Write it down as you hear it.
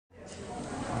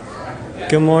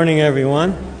Good morning,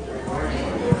 everyone.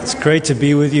 It's great to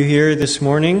be with you here this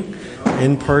morning,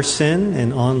 in person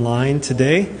and online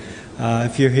today.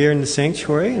 If you're here in the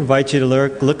sanctuary, I invite you to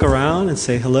look around and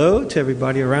say hello to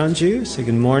everybody around you. Say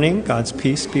good morning. God's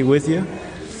peace be with you.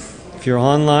 If you're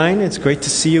online, it's great to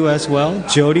see you as well.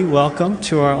 Jody, welcome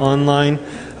to our online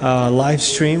live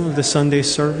stream of the Sunday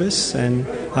service. And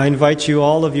I invite you,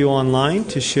 all of you online,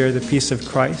 to share the peace of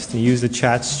Christ and use the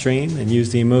chat stream and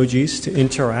use the emojis to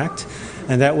interact.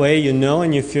 And that way you know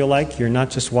and you feel like you're not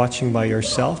just watching by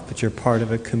yourself, but you're part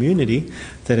of a community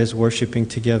that is worshiping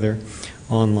together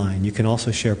online. You can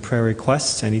also share prayer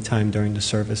requests anytime during the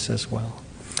service as well.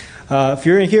 If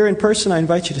you're here in person, I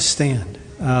invite you to stand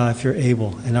if you're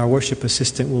able, and our worship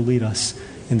assistant will lead us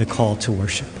in the call to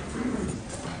worship.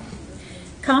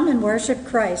 Come and worship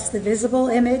Christ, the visible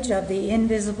image of the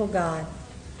invisible God,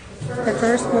 the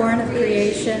firstborn of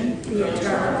creation, the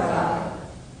eternal God,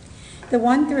 the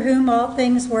one through whom all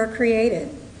things were created,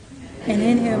 and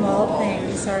in whom all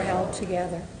things are held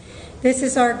together. This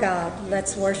is our God.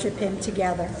 Let's worship him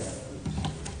together.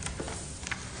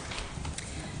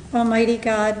 Almighty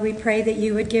God, we pray that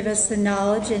you would give us the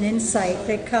knowledge and insight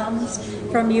that comes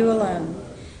from you alone.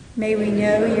 May we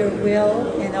know your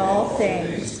will in all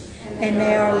things, and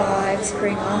may our lives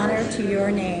bring honor to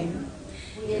your name.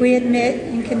 We admit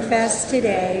and confess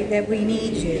today that we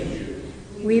need you.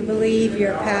 We believe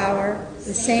your power,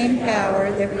 the same power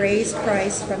that raised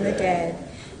Christ from the dead,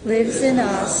 lives in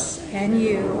us, and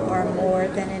you are more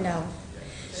than enough.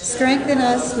 Strengthen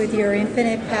us with your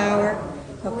infinite power,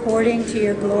 according to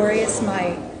your glorious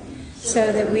might,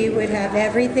 so that we would have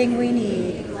everything we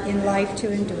need in life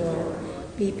to endure.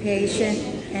 Be patient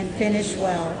and finish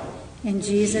well. In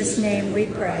Jesus' name we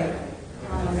pray.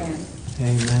 Amen.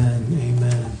 Amen.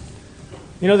 Amen.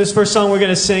 You know, this first song we're going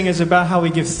to sing is about how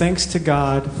we give thanks to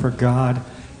God, for God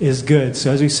is good.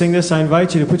 So as we sing this, I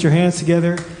invite you to put your hands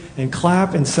together and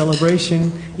clap in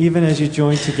celebration, even as you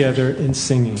join together in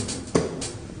singing.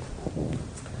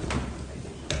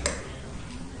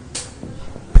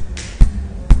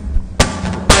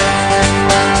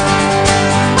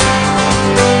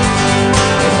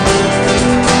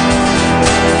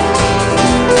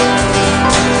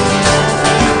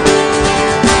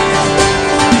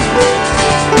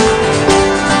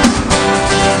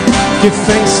 Give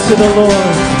thanks to the Lord.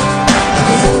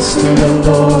 Give thanks to the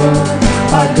Lord,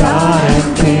 our God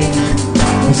and King.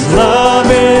 His love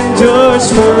endures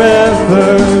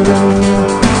forever.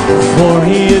 For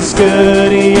he is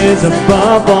good, he is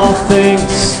above all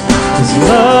things. His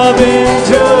love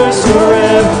endures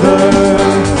forever.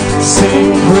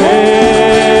 Sing praise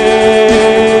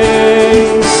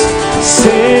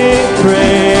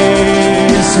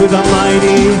with a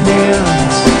mighty hand.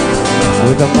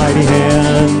 With a mighty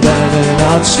hand and an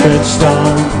outstretched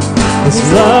arm, his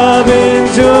love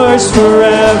endures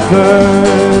forever.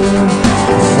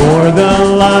 For the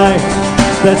life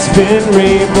that's been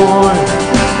reborn,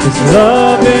 his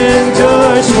love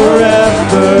endures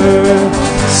forever.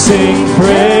 Sing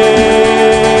praise,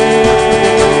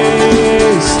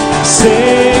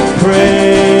 sing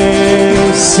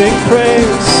praise, sing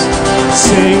praise,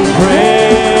 sing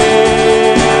praise,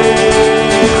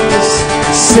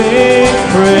 sing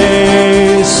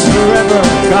praise. Forever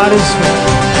God is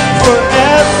faithful.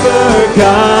 Forever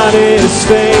God is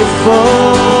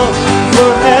faithful.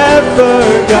 Forever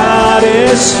God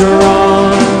is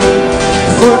strong.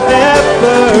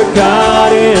 Forever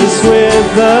God is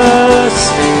with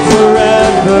us.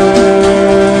 Forever.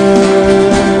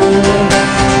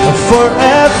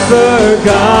 Forever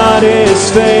God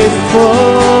is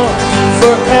faithful.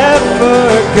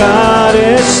 Forever God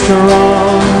is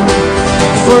strong.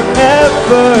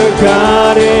 Forever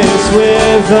God is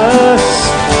with us.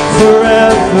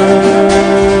 Forever.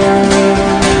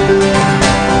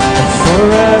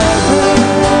 Forever.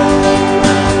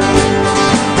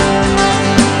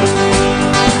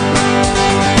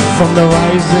 From the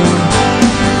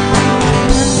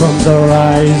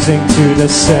rising to the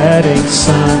setting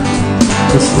sun,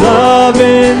 his love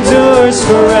endures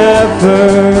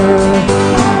forever.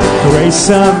 Grace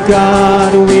of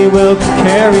God we will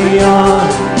carry on.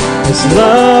 His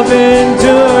love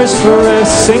endures forever.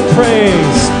 Sing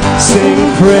praise,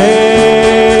 sing praise,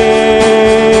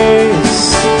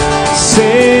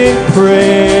 sing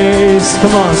praise.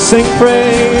 Come on, sing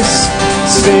praise,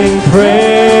 sing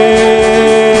praise,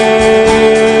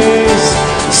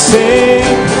 sing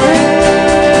praise.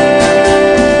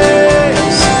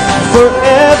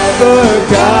 Forever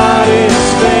God is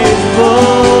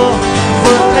faithful.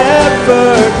 Forever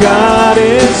God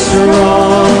is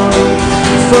strong.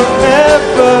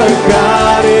 Forever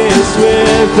God is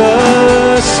with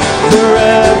us.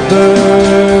 Forever.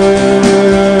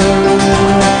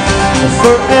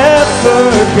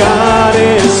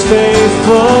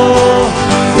 faithful.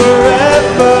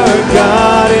 Forever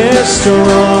God is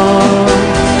strong.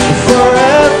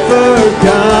 Forever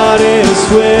God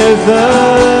is with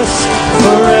us.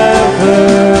 Forever.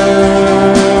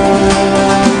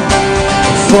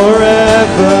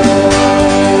 Forever.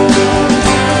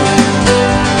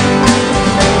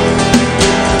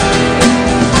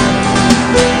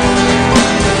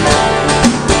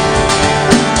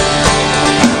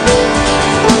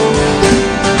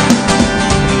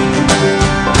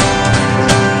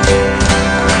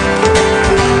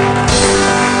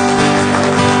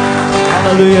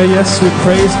 Hallelujah. Yes, we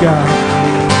praise God.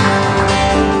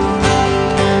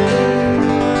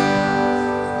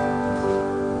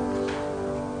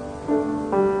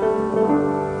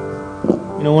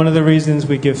 You know, one of the reasons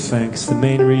we give thanks, the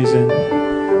main reason,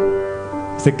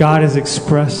 is that God has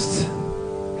expressed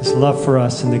His love for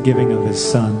us in the giving of His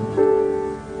Son.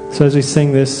 So as we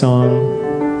sing this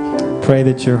song, pray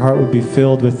that your heart would be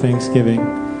filled with thanksgiving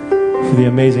for the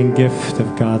amazing gift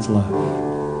of God's love.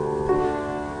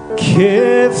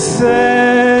 Give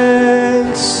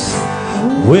thanks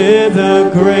with a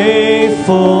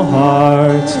grateful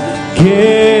heart.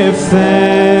 Give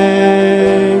thanks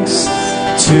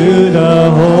to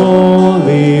the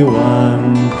Holy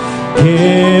One.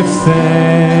 Give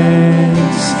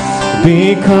thanks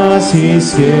because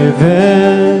He's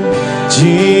given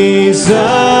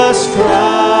Jesus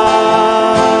Christ,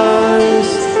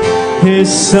 His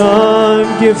Son.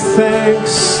 Give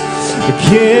thanks.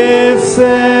 Give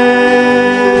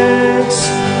thanks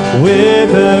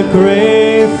with a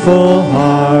grateful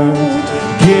heart.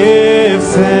 Give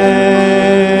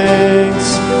thanks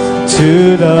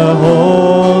to the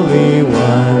Holy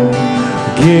One.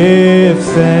 Give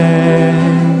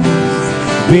thanks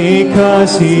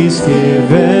because He's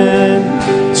given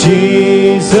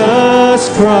Jesus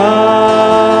Christ,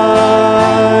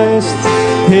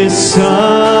 His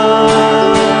Son.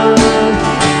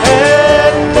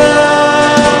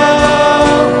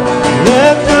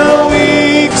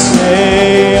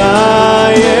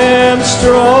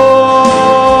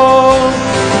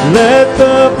 Let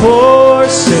the poor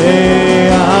say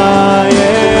I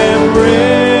am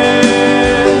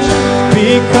rich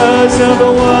because of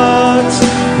what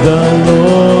the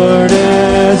Lord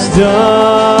has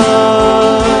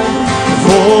done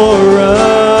for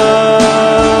us.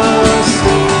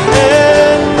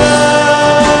 And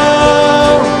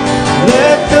now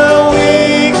let the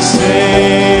weak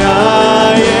say I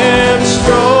am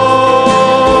strong.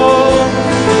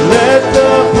 Let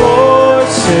the poor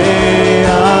say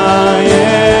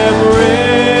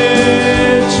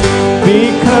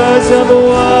of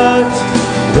what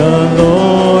the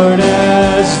Lord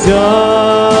has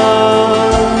done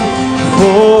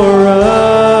for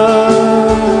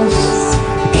us.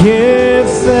 Give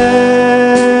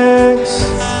thanks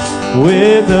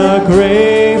with a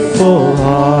grateful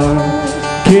heart.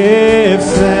 Give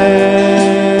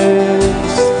thanks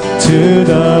to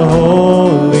the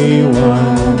Holy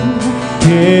One.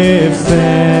 Give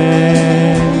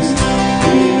thanks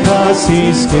because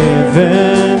He's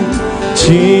given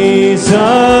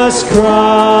Jesus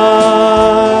Christ,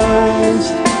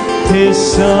 His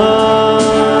Son.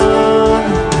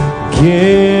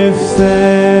 Give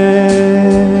thanks.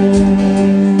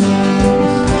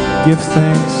 Give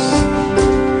thanks.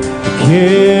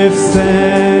 Give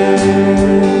thanks.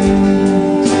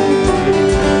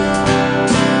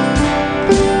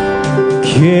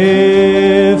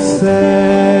 Give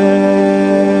thanks.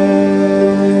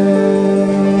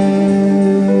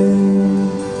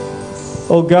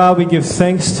 Oh God, we give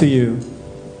thanks to You.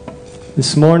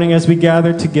 This morning as we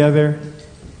gather together,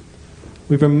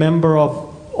 we remember of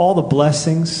all the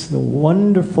blessings, the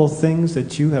wonderful things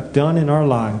that You have done in our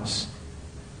lives.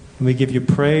 And we give You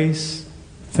praise,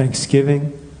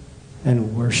 thanksgiving,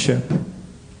 and worship.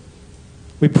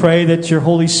 We pray that Your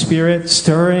Holy Spirit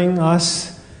stirring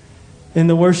us in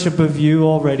the worship of You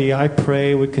already, I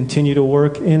pray would continue to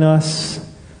work in us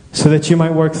so that You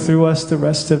might work through us the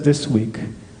rest of this week.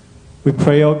 We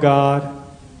pray, oh God,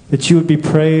 that You would be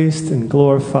praised and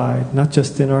glorified, not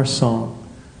just in our song,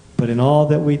 but in all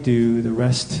that we do the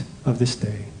rest of this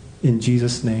day. In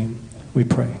Jesus' name we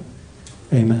pray.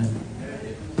 Amen.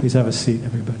 Please have a seat,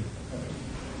 everybody.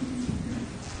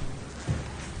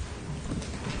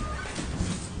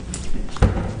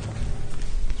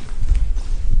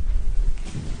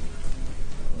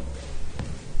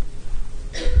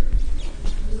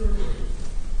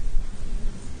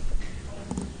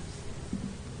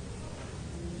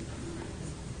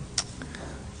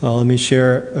 Well, let me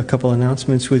share a couple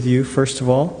announcements with you. First of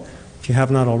all, If you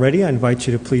have not already, I invite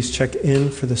you to please check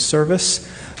in for the service.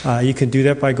 You can do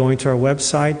that by going to our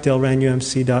website,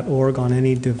 delranumc.org, on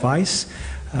any device.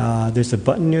 There's a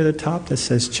button near the top that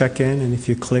says check in, and if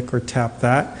you click or tap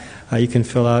that, you can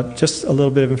fill out just a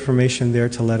little bit of information there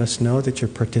to let us know that you're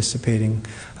participating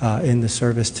in the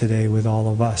service today with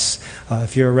all of us.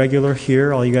 If you're a regular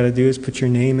here, all you got to do is put your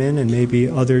name in and maybe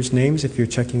others' names if you're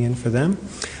checking in for them.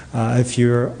 If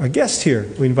you're a guest here,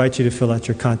 we invite you to fill out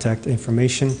your contact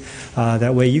information.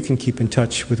 That way you can keep in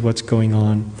touch with what's going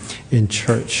on in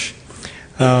church.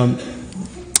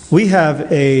 We have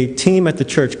a team at the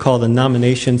church called the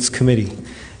Nominations Committee.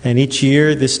 And each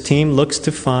year, this team looks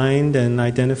to find and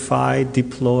identify,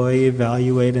 deploy,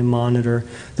 evaluate, and monitor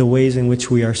the ways in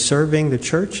which we are serving the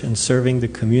church and serving the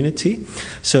community.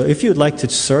 So if you'd like to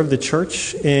serve the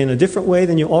church in a different way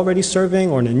than you're already serving,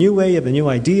 or in a new way, you have a new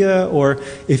idea, or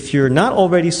if you're not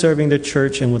already serving the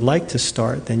church and would like to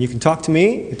start, then you can talk to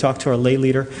me, you talk to our lay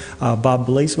leader, Bob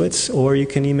Blazewitz, or you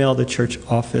can email the church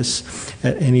office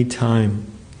at any time.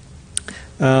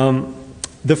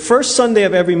 The first Sunday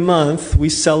of every month, we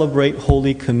celebrate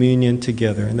Holy Communion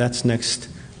together, and that's next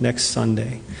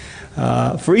Sunday.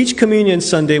 For each Communion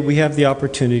Sunday, we have the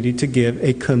opportunity to give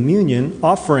a communion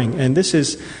offering, and this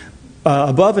is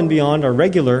above and beyond our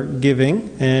regular giving.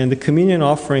 And the communion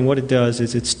offering, what it does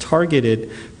is it's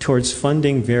targeted towards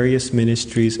funding various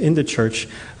ministries in the church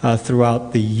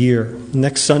throughout the year.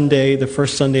 Next Sunday, the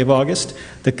first Sunday of August,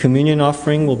 the communion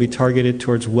offering will be targeted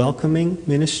towards welcoming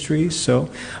ministries.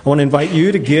 So I want to invite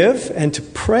you to give and to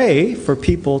pray for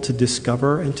people to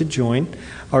discover and to join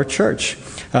our church.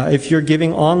 If you're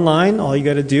giving online, all you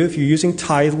got to do, if you're using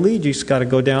Tithely, you just got to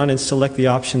go down and select the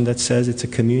option that says it's a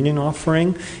communion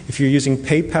offering. If you're using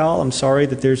PayPal, I'm sorry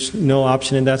that there's no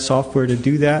option in that software to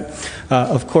do that.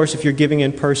 Of course, if you're giving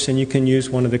in person, you can use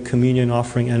one of the communion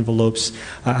offering envelopes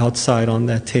outside on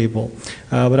that table.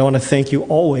 But I want to thank you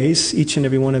always, each and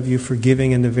every one of you, for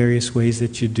giving in the various ways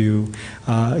that you do,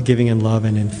 giving in love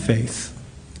and in faith.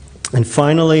 And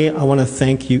finally, I want to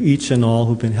thank you each and all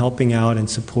who've been helping out and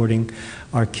supporting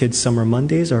our Kids Summer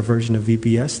Mondays, our version of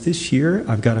VBS this year.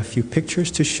 I've got a few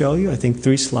pictures to show you. I think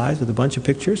 3 slides with a bunch of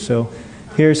pictures. So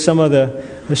here's some of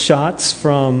the shots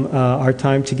from our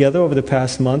time together over the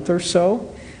past month or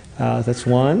so. That's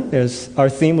one. Our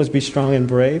theme was Be Strong and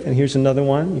Brave. And here's another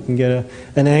one. You can get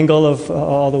an angle of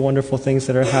all the wonderful things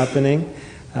that are happening.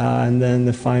 And then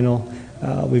the final,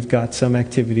 we've got some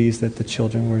activities that the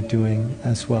children were doing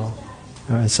as well.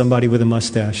 Somebody with a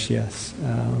mustache, yes.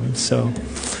 So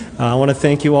I want to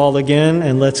thank you all again,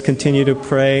 and let's continue to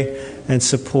pray and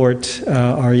support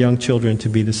our young children to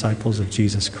be disciples of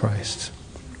Jesus Christ.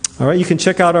 All right, you can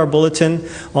check out our bulletin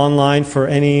online for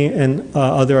any and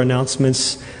other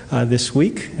announcements this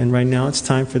week. And right now it's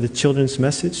time for the children's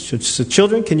message. So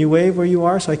children, can you wave where you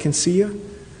are so I can see you?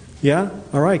 Yeah?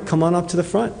 All right, come on up to the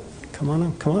front. Come on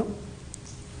up, come up.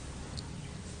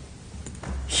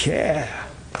 Yeah.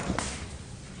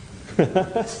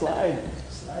 Sliding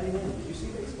in. Did you see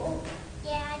baseball?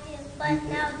 Yeah, I did, but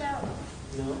now don't.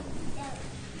 No?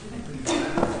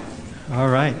 All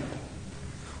right.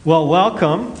 Well,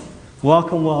 welcome.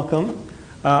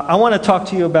 I want to talk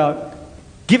to you about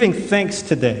giving thanks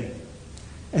today.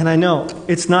 And I know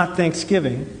it's not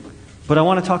Thanksgiving, but I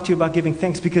want to talk to you about giving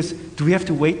thanks, because do we have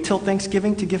to wait till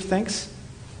Thanksgiving to give thanks?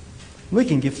 We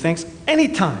can give thanks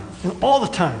anytime and all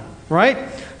the time, right?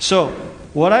 So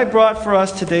what I brought for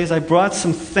us today is I brought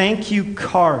some thank you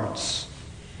cards,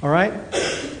 all right?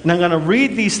 And I'm going to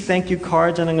read these thank you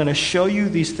cards, and I'm going to show you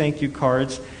these thank you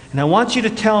cards, and I want you to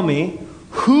tell me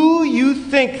who you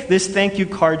think this thank you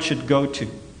card should go to.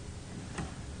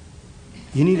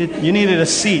 You needed a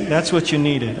seat. That's what you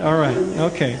needed. All right.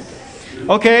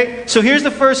 Okay, so here's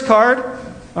the first card,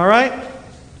 all right?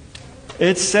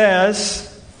 It says,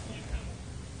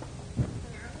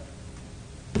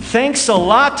 "Thanks a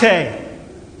latte."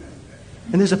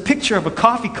 And there's a picture of a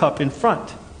coffee cup in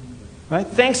front. Right?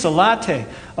 Thanks a latte.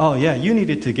 Oh, yeah, you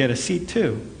needed to get a seat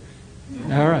too.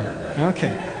 All right.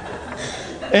 Okay.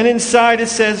 And inside it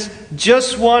says,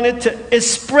 "Just wanted to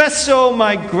espresso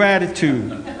my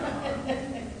gratitude."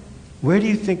 Who do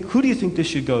you think this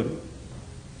should go to?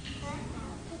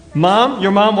 Mom?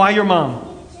 Your mom? Why your mom?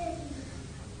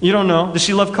 You don't know. Does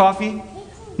she love coffee?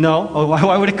 No? Oh,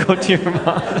 why would it go to your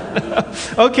mom?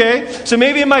 Okay, so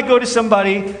maybe it might go to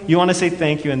somebody you want to say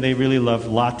thank you and they really love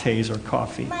lattes or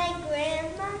coffee. My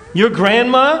grandma. Your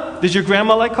grandma? Does your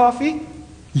grandma like coffee?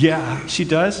 Yeah, she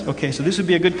does? Okay, so this would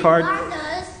be a good card. Mom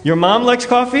does. Your mom likes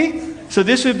coffee? So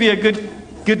this would be a good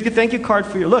thank you card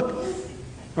for you. Look.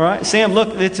 All right, Sam, look,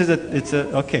 it's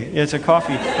a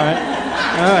coffee. All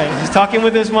right. He's talking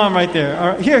with his mom right there.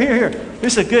 All right, here.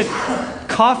 Here's a good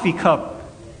coffee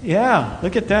cup. Yeah,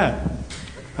 look at that.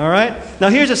 All right. Now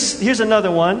here's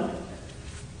another one.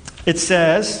 It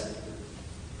says,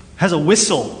 has a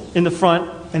whistle in the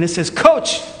front, and it says,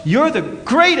 Coach, you're the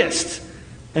greatest.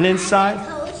 And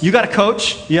inside, you got a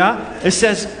coach, yeah? It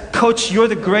says, Coach, you're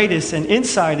the greatest. And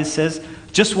inside it says,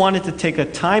 just wanted to take a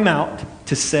time out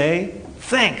to say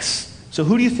thanks. So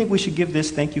who do you think we should give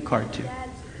this thank you card to?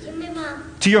 To my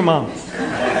mom. To your mom.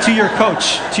 To your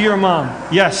coach. To your mom.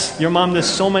 Yes, your mom does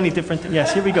so many different things.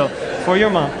 Yes, here we go. For your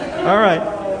mom. All right.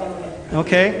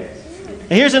 Okay.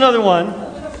 And here's another one.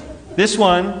 This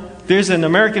one, there's an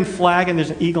American flag and there's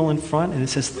an eagle in front, and it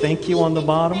says thank you on the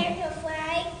bottom.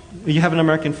 You have an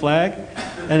American flag?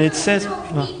 And it says...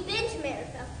 No, we've been to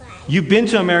America flag. You've been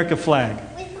to America flag?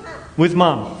 With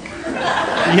mom.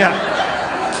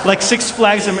 Yeah. Like Six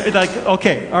Flags. Like,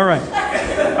 okay, all right.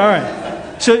 All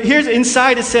right. So here's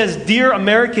inside it says, Dear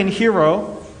American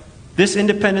hero, this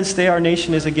Independence Day our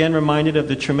nation is again reminded of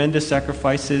the tremendous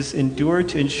sacrifices endured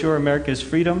to ensure America's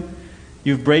freedom.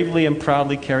 You've bravely and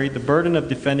proudly carried the burden of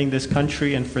defending this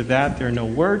country, and for that there are no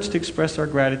words to express our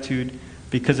gratitude.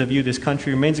 Because of you, this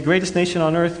country remains the greatest nation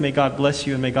on earth. May God bless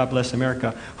you, and may God bless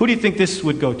America. Who do you think this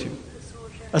would go to?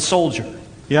 A soldier.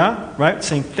 Yeah? Right?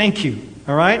 Saying thank you.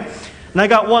 All right? And I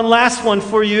got one last one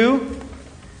for you.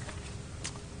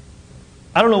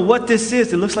 I don't know what this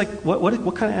is. It looks like,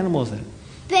 what kind of animal is that?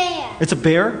 Bear. It's a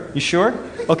bear? You sure?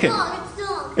 Okay.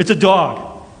 Dog. It's a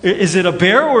dog. Is it a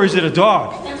bear or is it a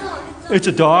dog? It's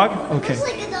a dog? Okay. Looks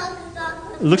like a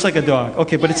dog. It looks like a dog.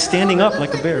 Okay, but it's standing up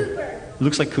like a bear. It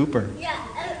looks like Cooper. Yeah,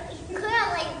 it could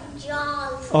have like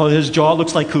jaws. Oh, his jaw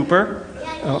looks like Cooper?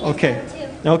 Yeah, Oh,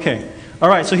 okay. Okay. All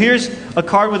right, so here's a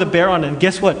card with a bear on it. And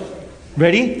guess what?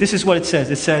 Ready? This is what it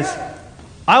says. It says,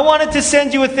 I wanted to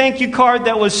send you a thank you card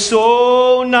that was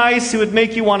so nice it would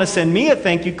make you want to send me a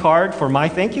thank you card for my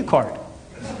thank you card.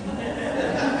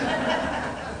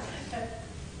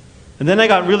 And then I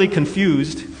got really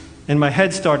confused and my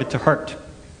head started to hurt.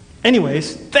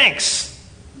 Anyways, thanks.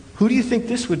 Who do you think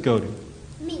this would go to?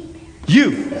 Me.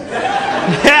 You.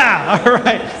 Yeah, all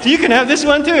right. So you can have this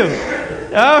one too.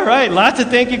 All right, lots of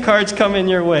thank you cards coming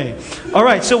your way. All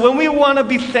right, so when we want to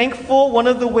be thankful, one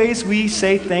of the ways we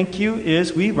say thank you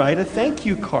is we write a thank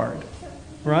you card,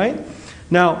 right?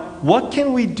 Now, what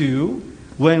can we do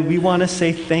when we want to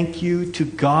say thank you to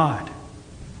God?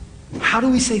 How do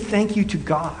we say thank you to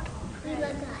God? We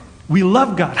love God. We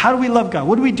love God. How do we love God?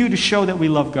 What do we do to show that we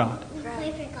love God? We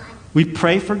pray for God. We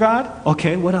pray for God?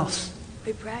 Okay, what else?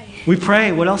 We pray. We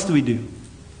pray. What else do we do?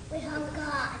 We hold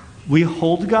God. We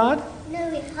hold God? No,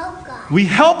 we help God. We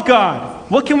help God.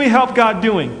 What can we help God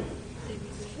doing?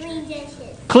 Clean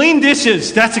dishes. Clean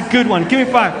dishes. That's a good one. Give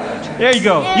me 5. There you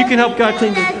go. You can help God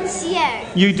clean dishes.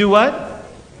 You do what?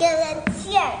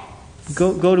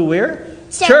 Go to where?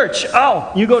 Church.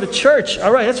 Oh, you go to church.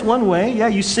 All right, that's one way. Yeah,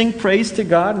 you sing praise to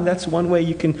God, and that's one way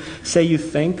you can say you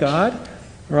thank God,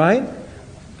 right?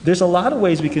 There's a lot of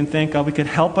ways we can thank God. We can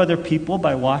help other people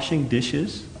by washing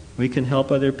dishes. We can help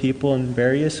other people in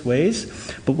various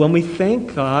ways. But when we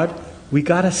thank God, we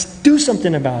got to do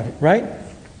something about it, right?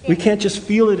 We can't just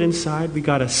feel it inside. We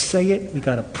got to say it. We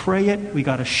got to pray it. We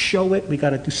got to show it. We got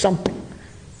to do something,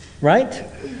 right?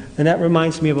 And that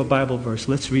reminds me of a Bible verse.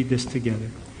 Let's read this together.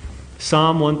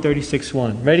 Psalm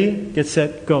 136:1. Ready? Get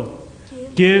set, go.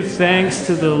 Give thanks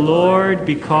to the Lord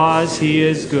because He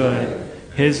is good.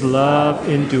 His love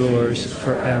endures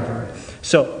forever.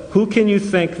 So, who can you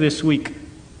thank this week?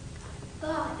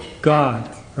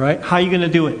 God. Right? How are you going to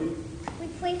do it?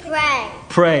 We pray.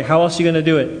 Pray. How else are you going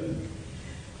to do it?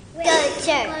 We go to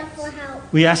church. For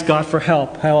help. We ask God for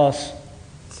help. How else?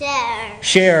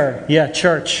 Share. Yeah,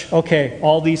 church. Okay,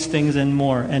 all these things and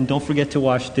more. And don't forget to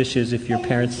wash dishes if your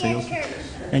parents say.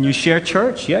 And you share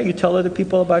church. Yeah, you tell other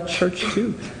people about church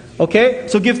too. Okay,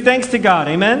 so give thanks to God.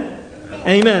 Amen?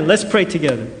 Amen. Let's pray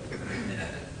together.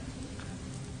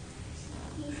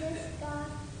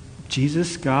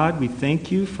 Jesus, God, we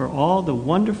thank you for all the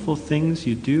wonderful things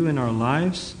you do in our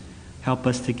lives. Help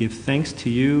us to give thanks to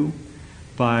you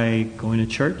by going to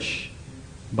church,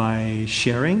 by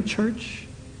sharing church,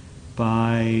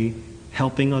 by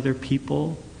helping other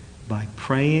people, by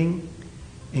praying,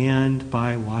 and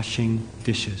by washing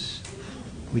dishes.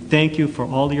 We thank you for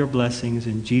all your blessings.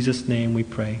 In Jesus' name we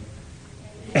pray.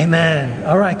 Amen.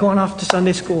 All right, going off to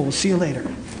Sunday school. We'll see you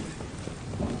later.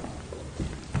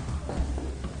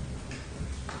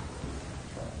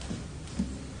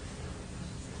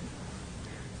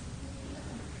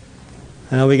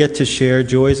 Now we get to share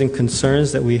joys and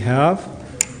concerns that we have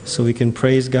so we can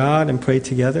praise God and pray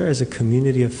together as a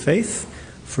community of faith.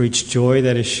 For each joy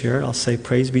that is shared, I'll say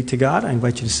praise be to God. I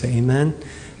invite you to say amen.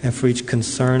 And for each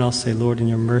concern, I'll say, Lord, in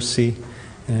your mercy,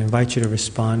 and I invite you to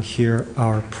respond, hear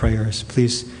our prayers.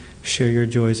 Please share your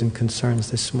joys and concerns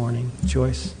this morning.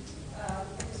 Joyce? I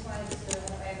just wanted to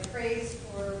add praise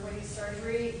for Woody's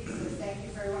surgery. So thank you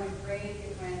for everyone who prayed.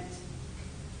 It went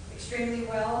extremely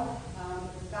well. It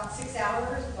was about 6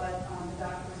 hours, but the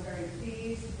doctor was very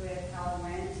pleased with how it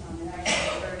went. And actually,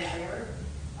 it was very rare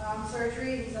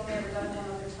surgery. He's only ever done it one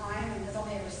other time, and has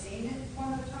only ever seen it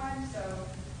one other time. So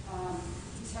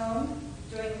he's home,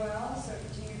 doing well. So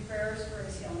continued prayers for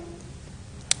his healing.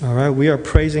 All right, we are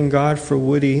praising God for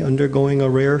Woody undergoing a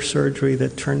rare surgery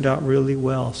that turned out really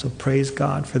well. So praise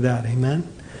God for that. Amen?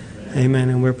 Amen.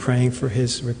 And we're praying for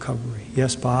his recovery.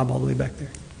 Yes, Bob, all the way back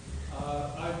there.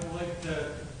 I'd like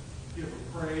to give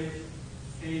a praise.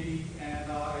 Katie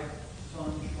and I,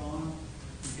 son Sean,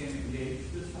 became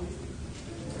engaged this week.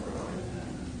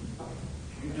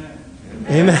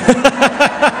 Amen. Amen.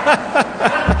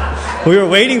 We were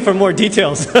waiting for more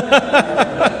details.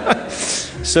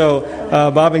 So,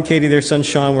 Bob and Katie, their son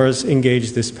Sean, was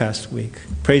engaged this past week.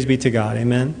 Praise be to God.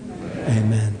 Amen?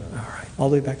 Amen. All right. All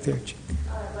the way back there. I'd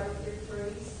like to give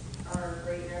praise. Our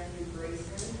great-nephew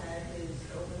Grayson had his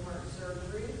open heart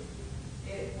surgery.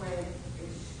 It went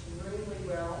extremely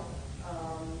well.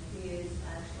 He is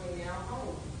actually now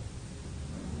home.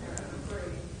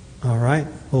 All right.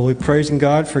 Well, we're praising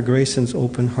God for Grayson's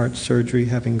open heart surgery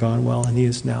having gone well, and he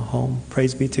is now home.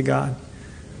 Praise be to God.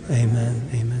 Amen.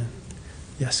 Amen.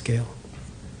 Yes, Gail.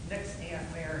 Next Aunt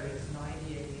Mary is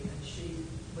 98, and she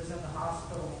was in the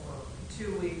hospital for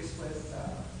 2 weeks with a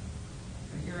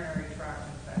urinary tract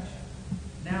infection.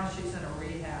 Now she's in a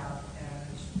rehab, and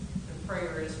the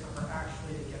prayer is for her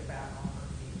actually to get back on her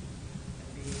feet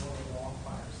and be able to walk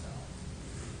by herself.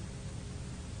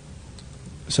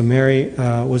 So Mary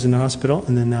was in the hospital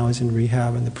and then now is in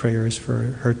rehab, and the prayer is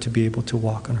for her to be able to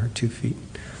walk on her 2 feet.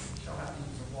 She'll have to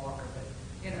use a walker, but,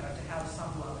 to have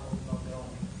some level of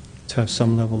mobility. To have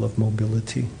some level of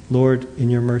mobility. Lord, in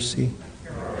your mercy,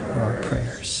 hear our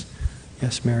prayers.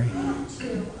 Yes, Mary.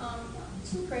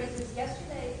 Two praises.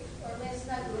 Yesterday, or last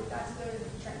night, we got to go to the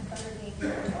Trenton Thunder game. There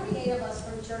were 28 of us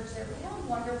from church there. We had a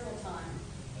wonderful time.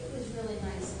 It was really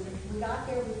nice. And we got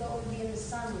there, we thought we'd be in the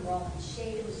sun. We were all in the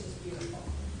shade. It was just beautiful.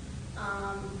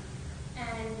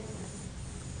 And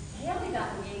Haley got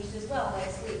engaged as well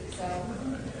last week. So,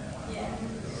 yeah.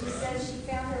 She says she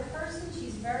found her person.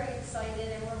 She's very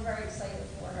excited, and we're very excited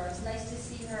for her. It's nice to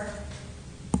see her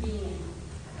being.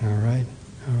 All right.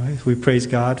 All right. We praise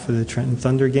God for the Trenton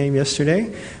Thunder game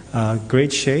yesterday.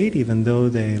 Great shade, even though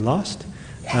they lost.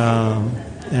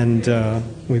 And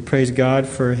we praise God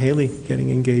for Haley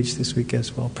getting engaged this week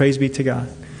as well. Praise be to God.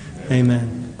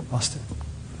 Amen. Austin.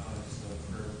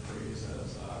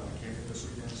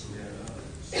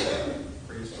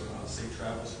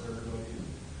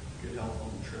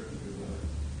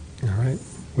 All right.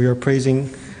 We are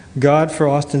praising God for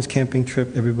Austin's camping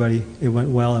trip. Everybody, it went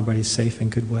well. Everybody's safe in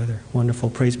good weather. Wonderful.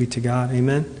 Praise be to God.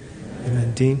 Amen.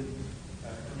 Amen. Dean?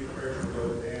 We pray for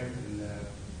both Dan and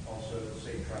also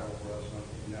safe travel for us.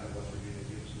 None of us are going to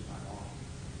give some time off.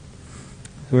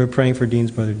 So we're praying for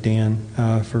Dean's brother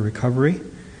Dan for recovery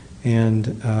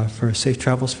and for safe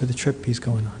travels for the trip he's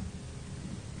going on.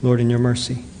 Lord, in your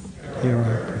mercy, hear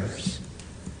our prayers.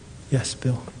 Yes,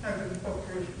 Bill.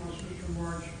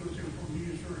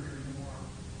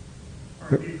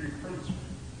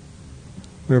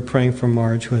 We're praying for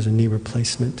Marge, who has a knee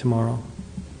replacement tomorrow.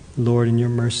 Lord, in your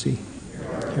mercy,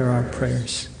 hear our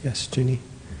prayers. Yes, Ginny.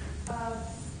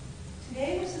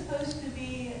 Today was supposed to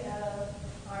be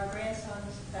our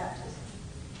grandson's baptism.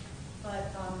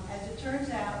 But as it turns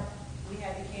out, we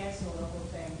had to cancel the whole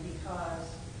thing because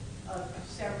of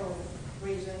several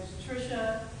reasons.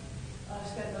 Tricia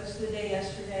spent most of the day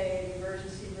yesterday in the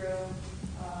emergency room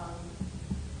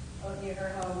near her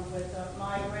home with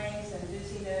migraines and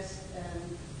dizziness,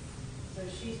 and so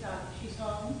she's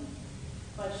home,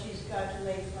 but she's got to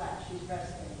lay flat. She's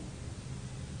resting.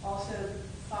 Also,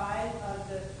 5 of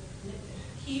the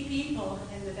key people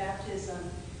in the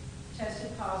baptism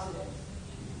tested positive.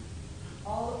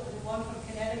 One from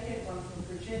Connecticut, one from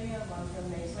Virginia, one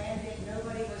from Mays Landing.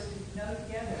 Nobody was not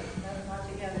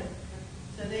together.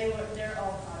 So they're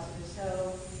all positive.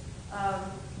 So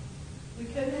we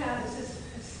couldn't have this.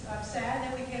 I'm sad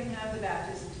that we couldn't have the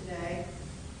baptism today,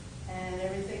 and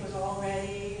everything was all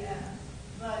ready.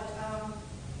 But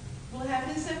we'll have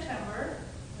it in September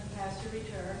when Pastor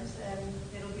returns, and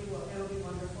it'll be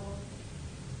wonderful.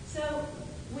 So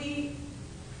we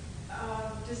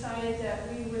decided that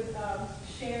we would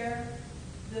share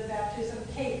the baptism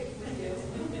cake with you.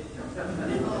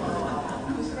 It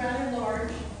was rather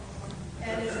large,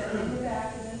 and it's in the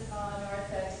back of the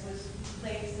narthex was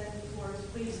plates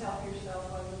just help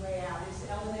yourself on the way out. It's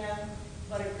L&M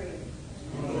buttercream.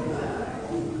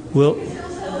 Will, We still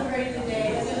celebrate the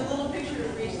day. And there's a little picture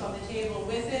of Reese on the table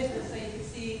with it, so you can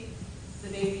see the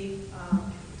baby,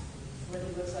 what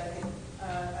he looks like,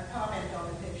 a comment on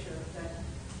the picture that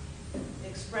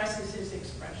expresses his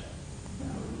expression.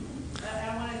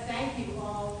 I want to thank you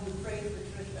all who prayed for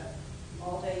Trisha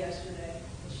all day yesterday.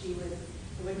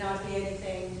 It would not be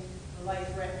anything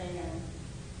life-threatening, and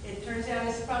it turns out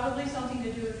it's probably something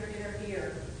to do with her inner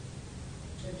ear.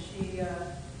 And she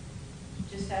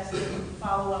just has to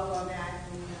follow up on that,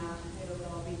 and it'll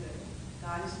all be good.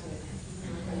 God is good.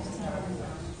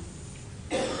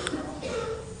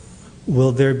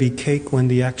 will there be cake when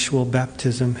the actual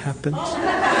baptism happens? We'll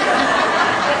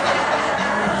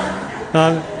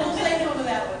take home of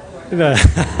that one for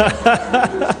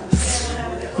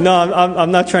it. No,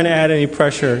 I'm not trying to add any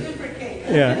pressure.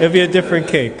 Yeah, it'll be a different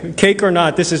cake. Cake or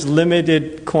not, this is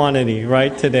limited quantity,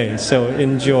 right, today. So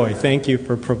enjoy. Thank you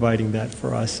for providing that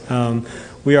for us.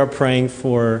 We are praying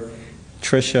for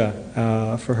Trisha,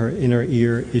 for her inner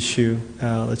ear issue.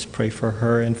 Let's pray for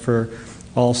her and for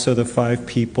also the 5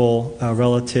 people,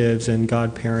 relatives and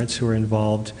godparents who were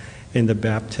involved in the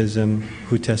baptism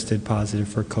who tested positive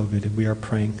for COVID. We are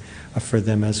praying for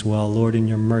them as well. Lord, in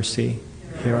your mercy,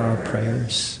 hear our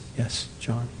prayers. Yes,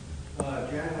 John.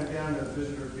 Jan went down to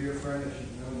visit her dear friend that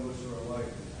she's known most of her life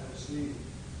in Tennessee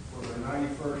for her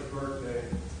 91st birthday.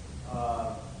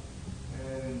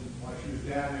 And while she was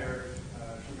down there,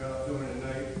 she got up during the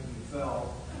night and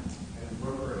fell and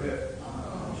broke her hip.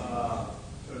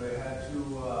 So they had to,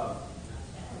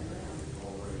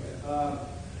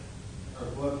 her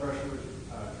blood pressure was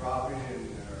dropping, and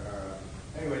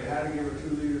anyway, they had to give her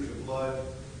 2 liters of blood.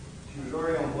 She was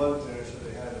already on blood thinners, so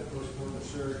they had to postpone the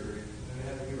surgery. And they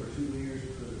had to give her 2 liters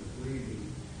because of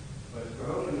bleeding. But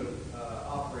we're hoping to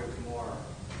operate tomorrow.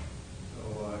 So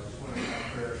I just want to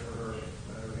have prayers for her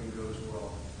that everything goes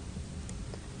well.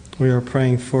 We are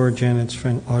praying for Janet's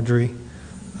friend Audrey,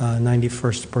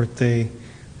 91st birthday,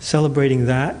 celebrating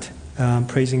that,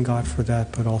 praising God for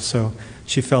that, but also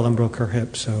she fell and broke her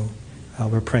hip, so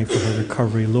we're praying for her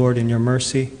recovery. Lord, in your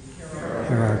mercy,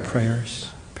 hear our prayers.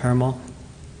 Parimal.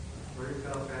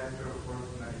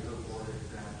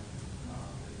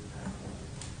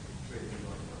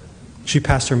 She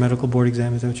passed her medical board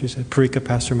exam, is that what you said? Parika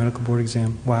passed her medical board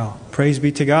exam. Wow. Praise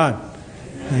be to God.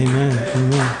 Amen.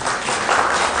 Amen.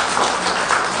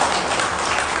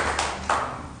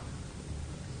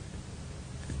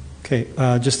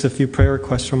 Okay, just a few prayer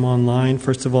requests from online.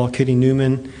 First of all, Kitty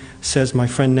Newman says, my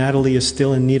friend Natalie is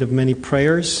still in need of many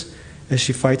prayers as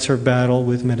she fights her battle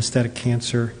with metastatic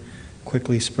cancer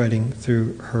quickly spreading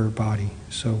through her body.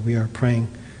 So we are praying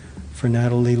for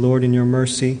Natalie. Lord, in your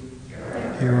mercy,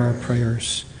 hear our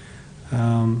prayers.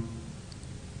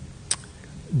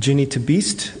 Ginny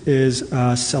Beast is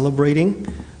celebrating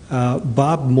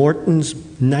Bob Morton's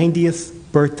 90th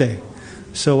birthday.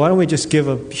 So why don't we just give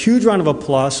a huge round of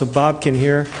applause so Bob can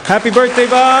hear. Happy birthday,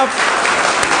 Bob!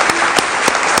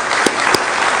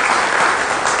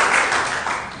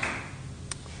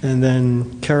 And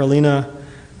then Carolina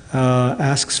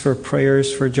asks for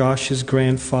prayers for Josh's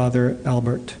grandfather,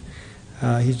 Albert.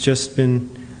 He's just been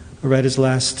read his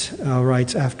last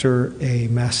rites after a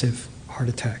massive heart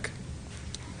attack.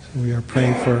 So we are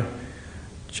praying for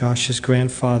Josh's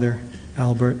grandfather,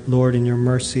 Albert. Lord, in your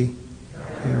mercy,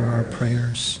 hear our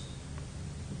prayers.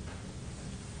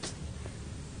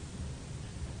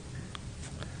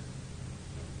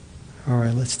 All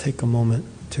right, let's take a moment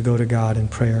to go to God in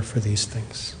prayer for these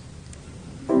things.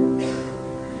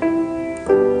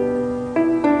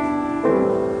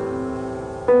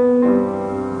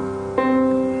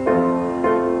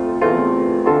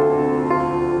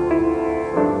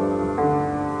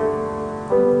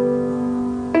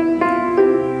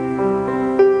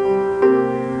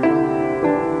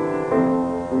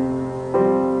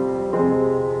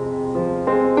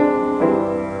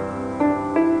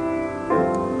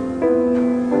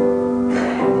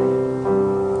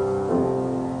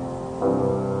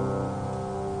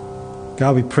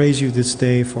 God, we praise you this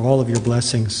day for all of your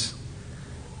blessings.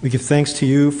 We give thanks to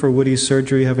you for Woody's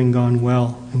surgery having gone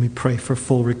well, and we pray for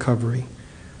full recovery.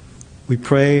 We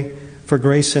pray for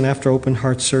Grayson after open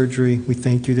heart surgery. We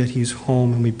thank you that he's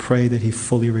home, and we pray that he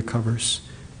fully recovers.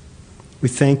 We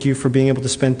thank you for being able to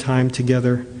spend time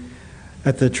together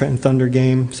at the Trenton Thunder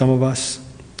game, some of us.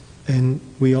 And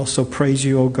we also praise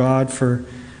you, O God, for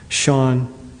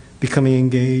Sean becoming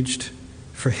engaged,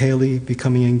 for Haley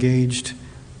becoming engaged.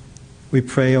 We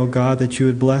pray, O God, that you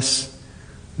would bless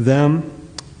them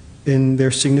in their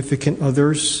significant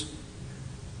others,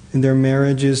 in their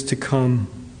marriages to come.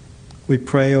 We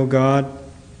pray, O God,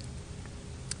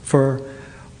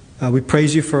 We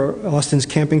praise you for Austin's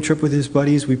camping trip with his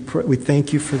buddies. We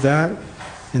thank you for that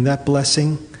and that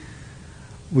blessing.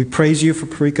 We praise you for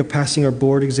Parika passing her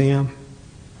board exam.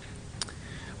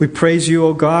 We praise you,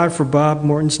 O God, for Bob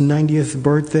Morton's 90th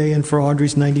birthday and for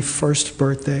Audrey's 91st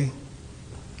birthday.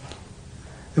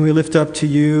 And we lift up to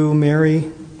you,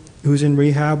 Mary, who's in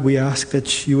rehab. We ask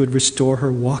that you would restore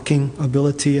her walking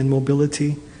ability and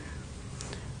mobility.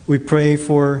 We pray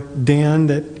for Dan,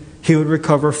 that he would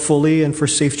recover fully, and for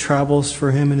safe travels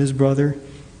for him and his brother.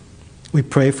 We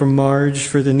pray for Marge,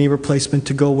 for the knee replacement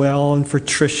to go well, and for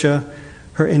Tricia,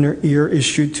 her inner ear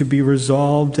issue to be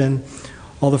resolved, and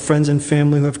all the friends and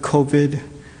family who have COVID,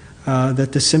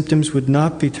 that the symptoms would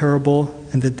not be terrible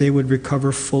and that they would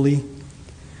recover fully.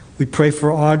 We pray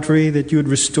for Audrey, that you would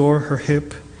restore her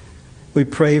hip. We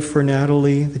pray for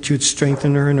Natalie, that you would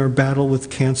strengthen her in her battle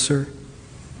with cancer.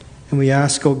 And we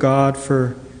ask, O God,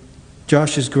 for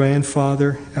Josh's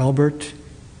grandfather, Albert,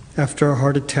 after a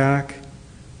heart attack.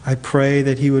 I pray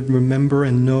that he would remember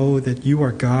and know that you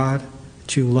are God,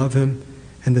 that you love him,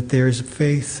 and that there is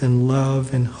faith and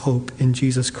love and hope in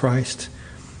Jesus Christ.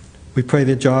 We pray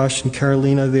that Josh and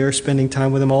Carolina there spending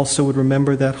time with him also would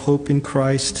remember that hope in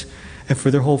Christ. And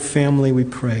for their whole family, we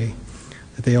pray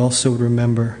that they also would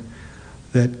remember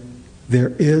that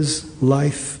there is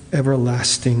life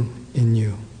everlasting in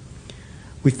you.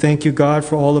 We thank you, God,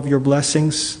 for all of your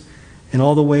blessings and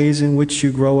all the ways in which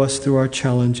you grow us through our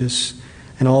challenges.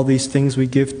 And all these things we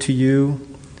give to you,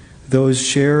 those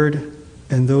shared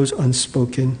and those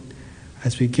unspoken.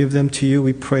 As we give them to you,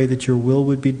 we pray that your will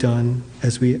would be done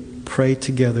as we pray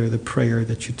together the prayer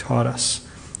that you taught us.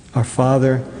 Our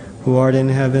Father, who art in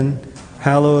heaven,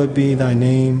 hallowed be thy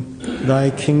name. Thy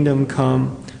kingdom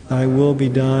come, thy will be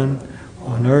done,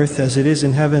 on earth as it is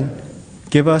in heaven.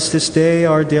 Give us this day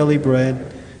our daily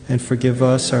bread, and forgive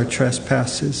us our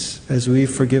trespasses, as we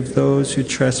forgive those who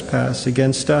trespass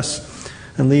against us.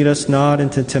 And lead us not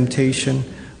into temptation,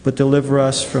 but deliver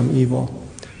us from evil.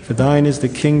 For thine is the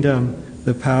kingdom,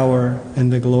 the power,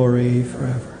 and the glory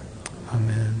forever.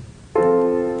 Amen.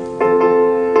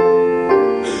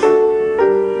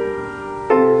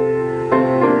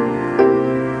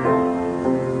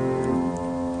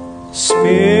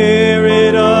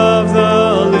 Spirit of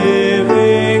the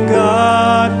living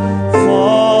God,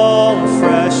 fall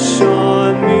afresh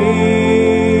on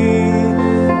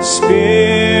me.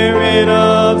 Spirit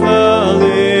of the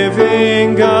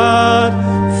living God,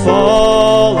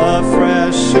 fall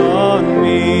afresh on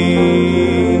me.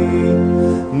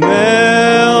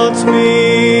 Melt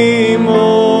me,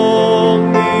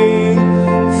 mold me,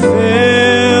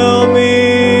 fill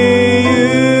me,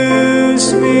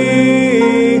 use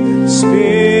me.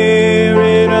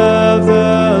 Spirit of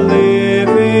the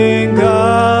living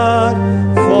God,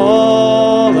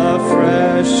 fall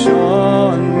afresh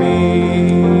on me.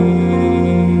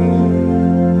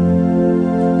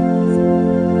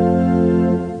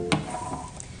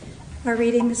 Our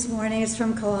reading this morning is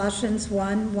from Colossians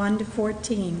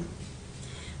 1:1-14.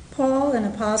 Paul, an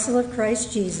apostle of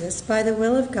Christ Jesus, by the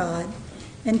will of God,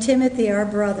 and Timothy, our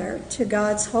brother, to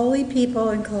God's holy people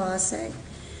in Colossae,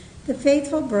 the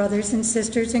faithful brothers and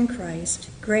sisters in Christ,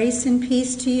 grace and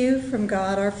peace to you from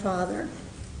God our Father.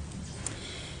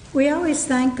 We always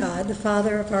thank God, the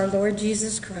Father of our Lord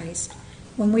Jesus Christ,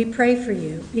 when we pray for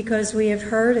you, because we have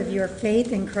heard of your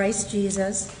faith in Christ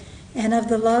Jesus and of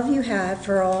the love you have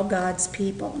for all God's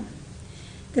people.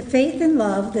 The faith and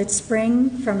love that spring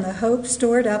from the hope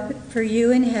stored up for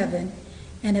you in heaven,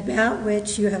 and about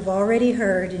which you have already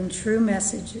heard in true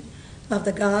message of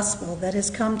the gospel that has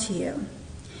come to you.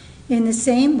 In the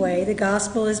same way, the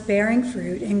gospel is bearing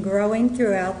fruit and growing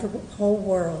throughout the whole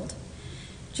world,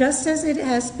 just as it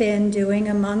has been doing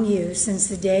among you since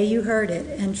the day you heard it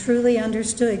and truly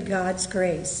understood God's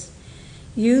grace.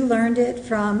 You learned it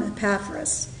from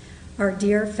Epaphras, our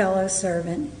dear fellow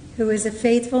servant, who is a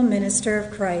faithful minister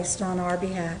of Christ on our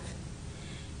behalf,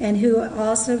 and who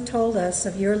also told us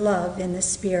of your love in the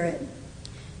Spirit.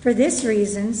 For this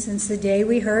reason, since the day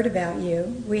we heard about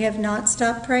you, we have not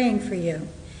stopped praying for you.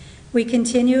 We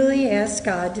continually ask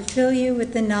God to fill you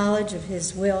with the knowledge of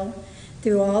his will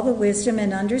through all the wisdom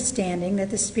and understanding that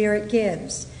the Spirit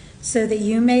gives, so that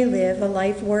you may live a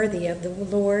life worthy of the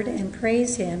Lord and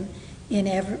please him in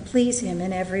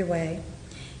every way,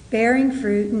 bearing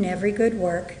fruit in every good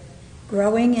work,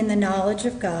 growing in the knowledge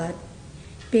of God,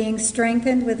 being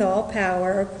strengthened with all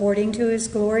power according to his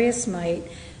glorious might,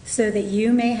 so that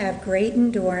you may have great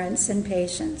endurance and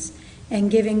patience, and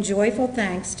giving joyful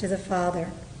thanks to the Father,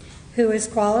 who has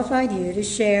qualified you to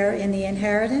share in the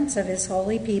inheritance of his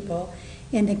holy people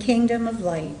in the kingdom of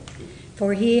light.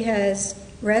 For he has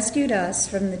rescued us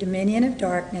from the dominion of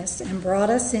darkness, and brought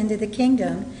us into the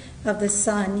kingdom of the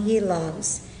Son he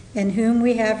loves, in whom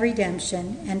we have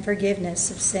redemption and forgiveness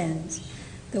of sins.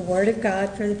 The word of God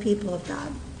for the people of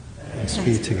God. Thanks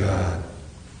be to God.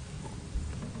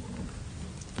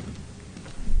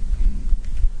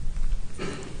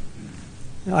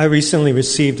 I recently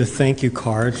received a thank you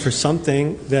card for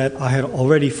something that I had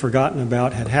already forgotten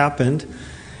about had happened.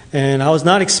 And I was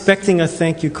not expecting a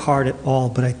thank you card at all.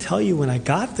 But I tell you, when I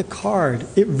got the card,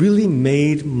 it really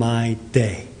made my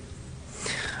day.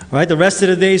 All right, the rest of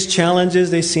the day's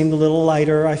challenges, they seemed a little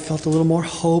lighter. I felt a little more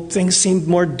hope. Things seemed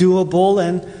more doable.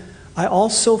 And I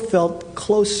also felt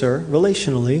closer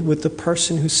relationally with the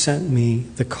person who sent me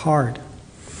the card.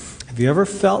 Have you ever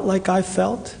felt like I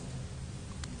felt?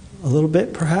 A little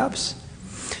bit, perhaps?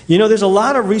 You know, there's a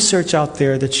lot of research out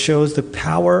there that shows the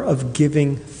power of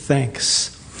giving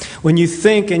thanks. When you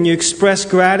think and you express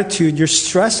gratitude, your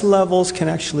stress levels can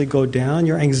actually go down.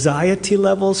 Your anxiety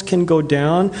levels can go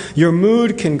down. Your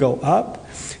mood can go up.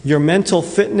 Your mental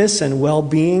fitness and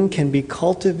well-being can be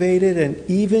cultivated. And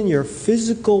even your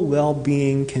physical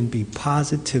well-being can be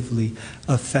positively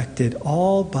affected,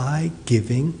 all by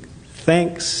giving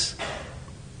thanks.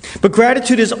 But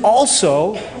gratitude is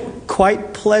also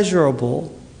quite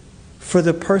pleasurable for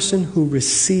the person who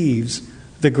receives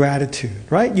the gratitude,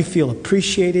 right? You feel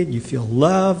appreciated, you feel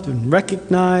loved and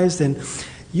recognized, and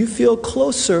you feel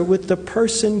closer with the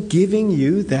person giving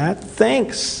you that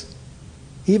thanks,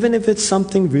 even if it's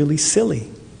something really silly,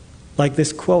 like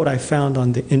this quote I found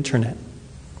on the internet.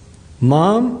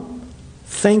 Mom,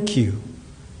 thank you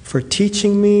for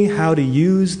teaching me how to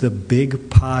use the big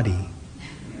potty.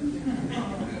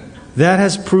 That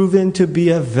has proven to be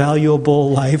a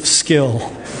valuable life skill.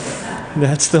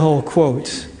 That's the whole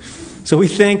quote. So we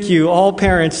thank you, all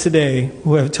parents today,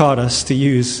 who have taught us to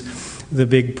use the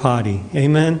big potty.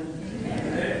 Amen?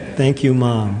 Amen. Thank you,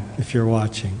 Mom, if you're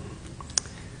watching.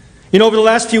 You know, over the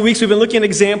last few weeks, we've been looking at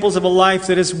examples of a life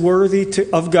that is worthy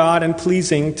of God and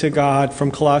pleasing to God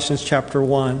from Colossians chapter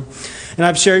 1. And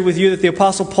I've shared with you that the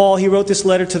Apostle Paul, he wrote this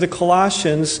letter to the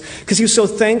Colossians because he was so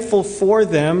thankful for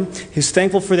them. He was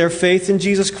thankful for their faith in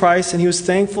Jesus Christ, and he was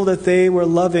thankful that they were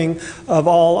loving of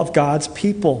all of God's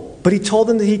people. But he told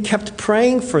them that he kept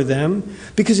praying for them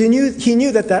because he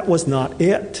knew that that was not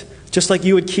it. Just like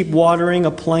you would keep watering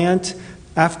a plant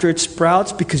after it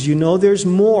sprouts because you know there's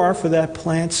more for that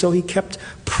plant. So he kept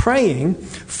praying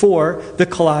for the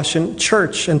Colossian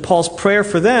church. And Paul's prayer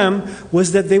for them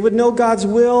was that they would know God's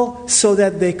will so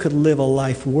that they could live a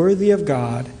life worthy of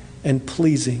God and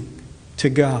pleasing to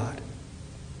God.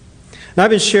 And I've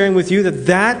been sharing with you that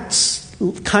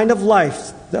that kind of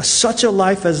life, such a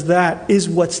life as that, is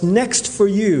what's next for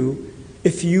you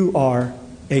if you are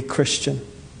a Christian.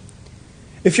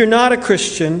 If you're not a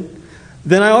Christian,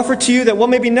 then I offer to you that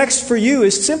what may be next for you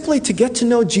is simply to get to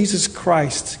know Jesus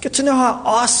Christ. Get to know how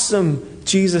awesome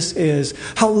Jesus is,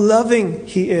 how loving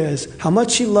He is, how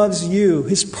much He loves you,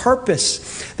 His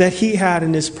purpose that He had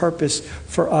in His purpose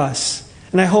for us.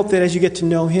 And I hope that as you get to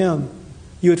know Him,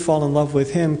 you would fall in love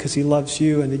with Him because He loves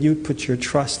you, and that you would put your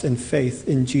trust and faith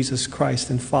in Jesus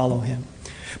Christ and follow Him.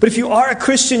 But if you are a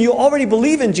Christian, you already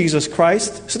believe in Jesus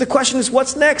Christ. So the question is,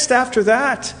 what's next after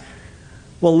that?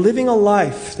 Well, living a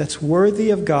life that's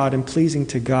worthy of God and pleasing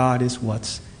to God is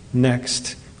what's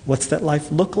next. What's that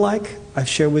life look like? I've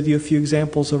shared with you a few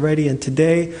examples already, and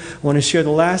today I want to share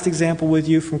the last example with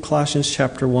you from Colossians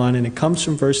chapter 1, and it comes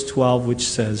from verse 12, which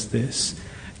says this: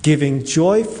 giving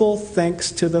joyful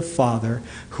thanks to the Father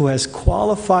who has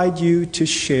qualified you to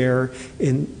share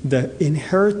in the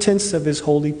inheritance of His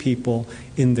holy people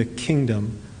in the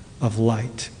kingdom of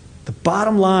light. The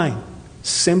bottom line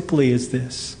simply is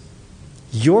this: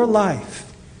 your life,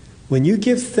 when you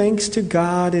give thanks to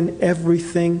God in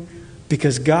everything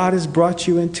because God has brought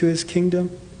you into His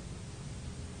kingdom,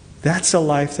 that's a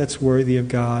life that's worthy of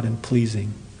God and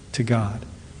pleasing to God.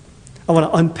 I want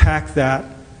to unpack that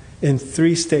in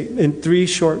three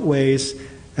short ways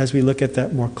as we look at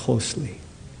that more closely.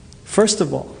 First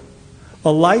of all,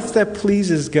 a life that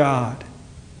pleases God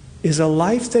is a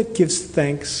life that gives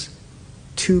thanks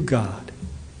to God.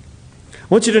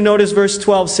 I want you to notice verse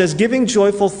 12 says, giving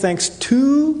joyful thanks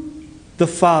to the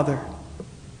Father.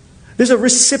 There's a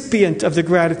recipient of the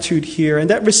gratitude here, and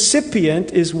that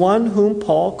recipient is one whom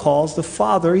Paul calls the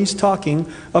Father. He's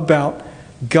talking about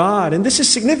God. And this is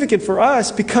significant for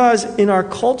us because in our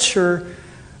culture,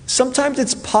 sometimes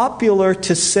it's popular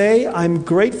to say, I'm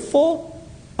grateful,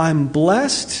 I'm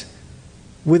blessed,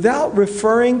 without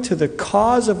referring to the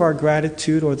cause of our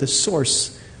gratitude or the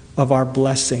source of our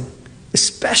blessing,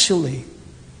 especially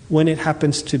when it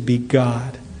happens to be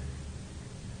God.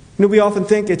 You know, we often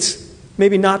think it's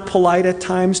maybe not polite at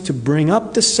times to bring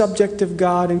up the subject of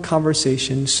God in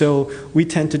conversation. So we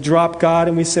tend to drop God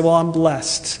and we say, well, I'm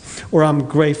blessed or I'm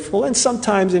grateful. And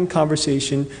sometimes in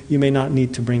conversation, you may not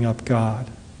need to bring up God.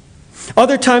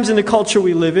 Other times in the culture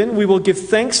we live in, we will give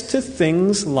thanks to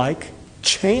things like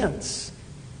chance.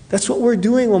 That's what we're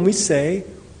doing when we say,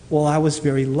 well, I was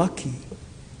very lucky.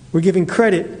 We're giving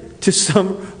credit to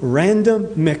some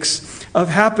random mix of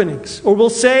happenings. Or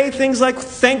we'll say things like,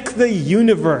 thank the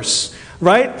universe,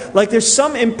 right? Like there's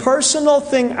some impersonal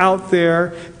thing out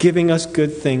there giving us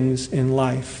good things in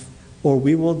life. Or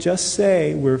we will just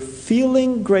say we're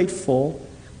feeling grateful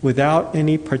without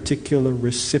any particular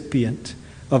recipient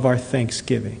of our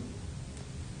thanksgiving.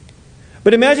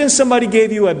 But imagine somebody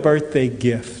gave you a birthday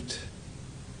gift.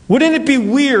 Wouldn't it be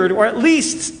weird, or at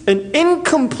least an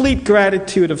incomplete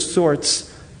gratitude of sorts,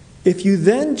 if you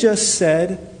then just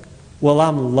said, well,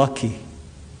 I'm lucky?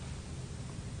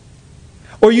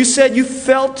 Or you said you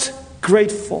felt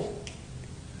grateful.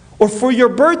 Or for your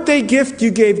birthday gift,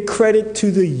 you gave credit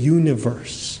to the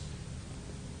universe.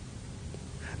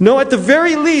 No, at the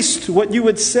very least, what you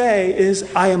would say is,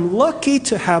 I am lucky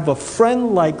to have a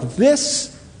friend like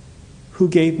this who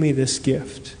gave me this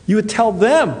gift. You would tell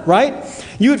them, right?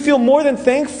 You would feel more than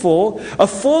thankful. A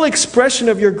full expression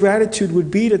of your gratitude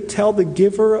would be to tell the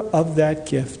giver of that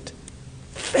gift,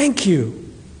 thank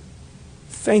you.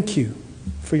 Thank you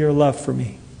for your love for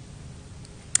me.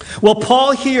 Well,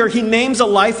 Paul here, he names a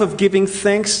life of giving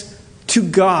thanks to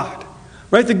God.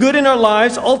 Right? The good in our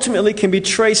lives ultimately can be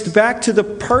traced back to the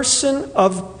person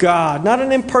of God. Not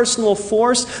an impersonal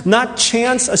force, not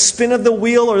chance, a spin of the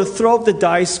wheel or a throw of the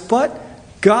dice, but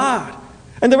God.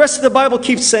 And the rest of the Bible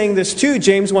keeps saying this too.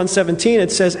 James 1:17,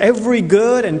 it says, every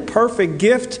good and perfect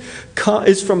gift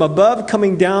is from above,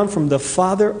 coming down from the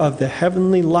Father of the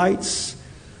heavenly lights.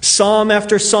 Psalm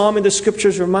after psalm in the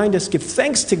Scriptures remind us, give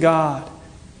thanks to God.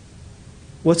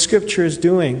 What Scripture is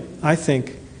doing, I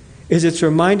think, is it's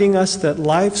reminding us that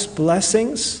life's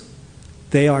blessings,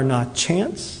 they are not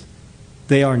chance,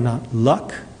 they are not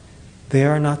luck, they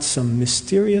are not some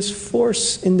mysterious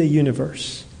force in the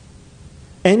universe,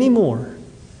 any more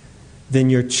than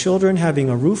your children having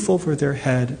a roof over their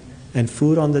head and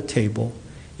food on the table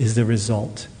is the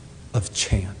result of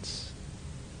chance.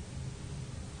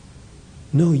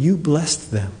 No, you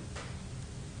blessed them.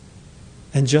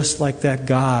 And just like that,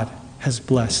 God has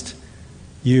blessed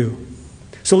you.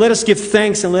 So let us give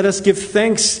thanks, and let us give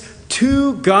thanks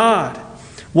to God.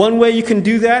 One way you can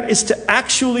do that is to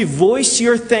actually voice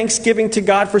your thanksgiving to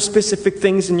God for specific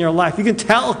things in your life. You can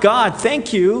tell God,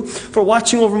 thank you for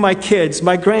watching over my kids,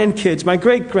 my grandkids, my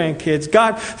great-grandkids.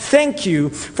 God, thank you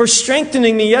for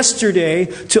strengthening me yesterday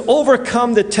to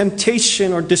overcome the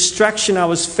temptation or distraction I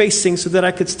was facing so that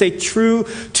I could stay true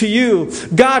to you.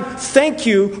 God, thank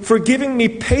you for giving me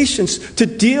patience to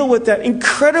deal with that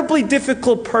incredibly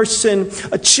difficult person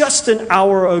just an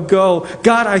hour ago.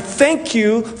 God, I thank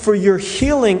you for your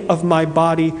healing of my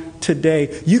body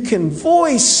today. You can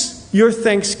voice your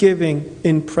thanksgiving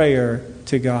in prayer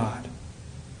to God.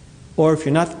 Or if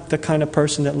you're not the kind of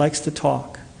person that likes to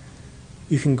talk,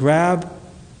 you can grab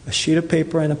a sheet of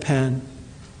paper and a pen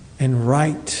and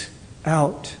write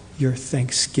out your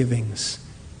thanksgivings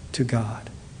to God.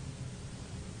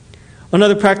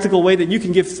 Another practical way that you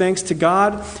can give thanks to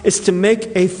God is to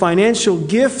make a financial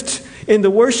gift in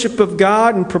the worship of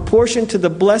God in proportion to the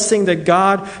blessing that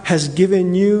God has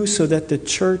given you so that the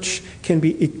church can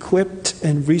be equipped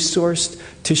and resourced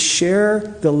to share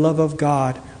the love of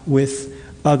God with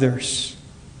others.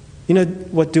 You know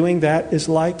what doing that is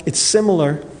like? It's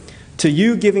similar to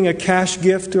you giving a cash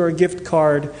gift or a gift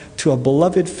card to a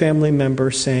beloved family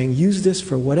member saying, use this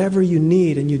for whatever you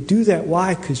need. And you do that.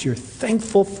 Why? Because you're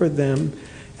thankful for them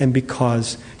and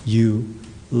because you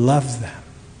love them.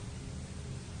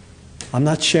 I'm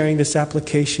not sharing this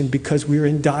application because we're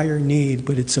in dire need,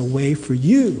 but it's a way for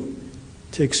you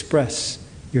to express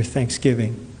your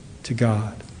thanksgiving to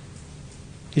God.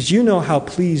 Because you know how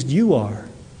pleased you are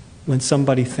when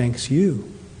somebody thanks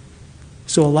you.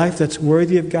 So a life that's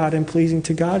worthy of God and pleasing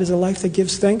to God is a life that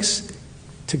gives thanks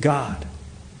to God.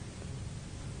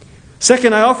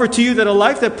 Second, I offer to you that a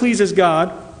life that pleases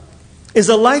God is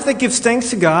a life that gives thanks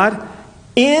to God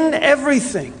in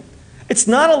everything. It's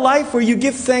not a life where you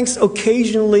give thanks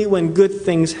occasionally when good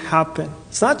things happen.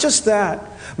 It's not just that.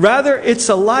 Rather, it's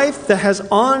a life that has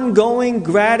ongoing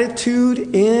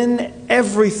gratitude in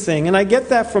everything. And I get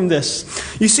that from this.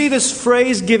 You see, this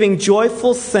phrase, giving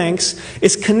joyful thanks,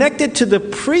 is connected to the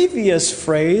previous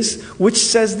phrase, which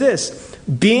says this: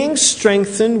 being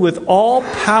strengthened with all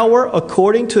power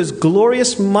according to his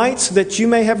glorious might, so that you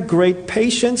may have great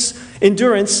patience,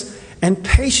 endurance, and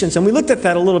patience. And we looked at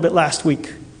that a little bit last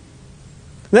week.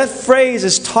 That phrase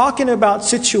is talking about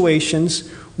situations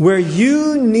where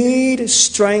you need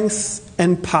strength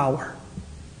and power.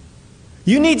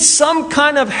 You need some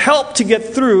kind of help to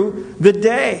get through the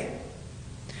day.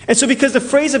 And so because the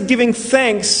phrase of giving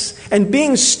thanks and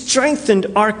being strengthened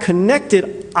are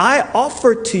connected, I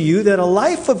offer to you that a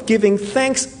life of giving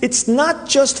thanks, it's not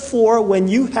just for when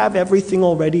you have everything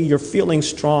already, you're feeling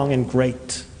strong and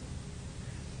great.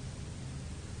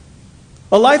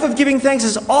 A life of giving thanks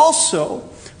is also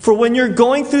for when you're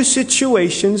going through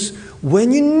situations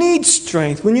when you need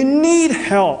strength, when you need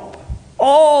help,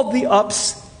 all the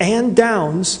ups and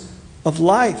downs of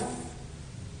life.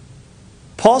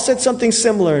 Paul said something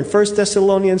similar in 1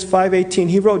 Thessalonians 5:18.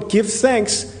 He wrote, "Give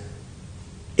thanks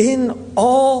in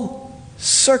all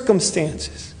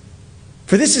circumstances,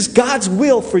 for this is God's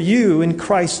will for you in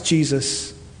Christ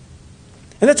Jesus."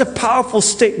 And that's a powerful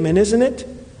statement, isn't it?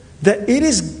 That it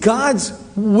is God's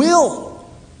will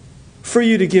for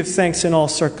you to give thanks in all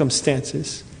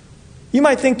circumstances. You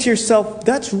might think to yourself,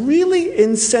 that's really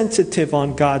insensitive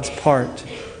on God's part,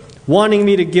 wanting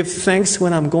me to give thanks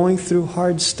when I'm going through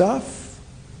hard stuff.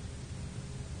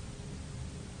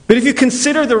 But if you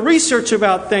consider the research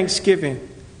about Thanksgiving,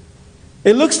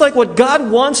 it looks like what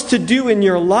God wants to do in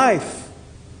your life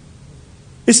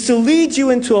is to lead you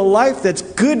into a life that's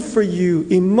good for you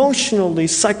emotionally,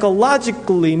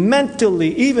 psychologically,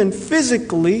 mentally, even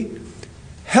physically,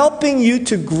 helping you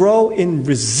to grow in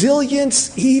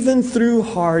resilience even through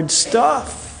hard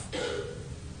stuff.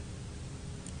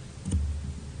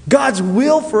 God's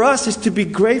will for us is to be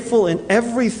grateful in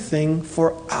everything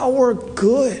for our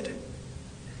good.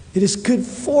 It is good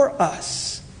for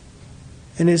us.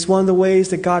 And it is one of the ways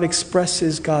that God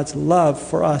expresses God's love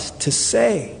for us to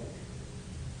say,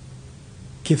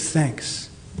 give thanks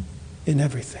in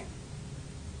everything.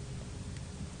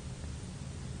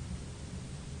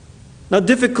 Now,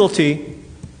 difficulty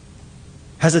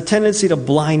has a tendency to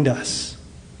blind us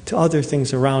to other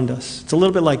things around us. It's a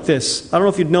little bit like this. I don't know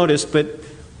if you've noticed, but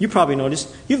you probably noticed.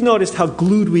 You've noticed how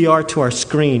glued we are to our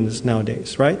screens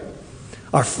nowadays, right?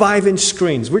 Our 5-inch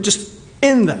screens. We're just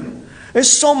in them. There's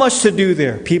so much to do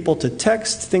there. People to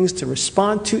text, things to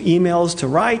respond to, emails to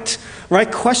write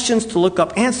questions to look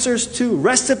up answers to,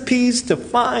 recipes to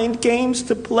find, games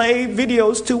to play,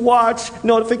 videos to watch,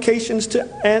 notifications to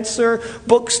answer,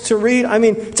 books to read. I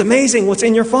mean, it's amazing what's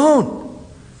in your phone.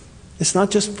 It's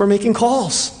not just for making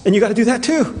calls. And you got to do that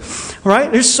too. Right?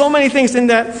 There's so many things in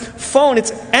that phone.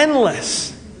 It's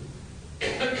endless.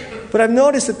 But I've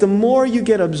noticed that the more you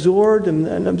get absorbed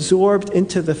and absorbed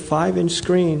into the 5-inch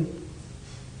screen,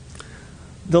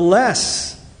 the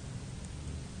less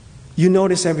you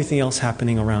notice everything else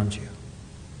happening around you.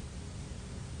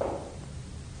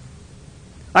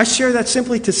 I share that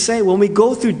simply to say when we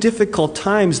go through difficult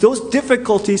times, those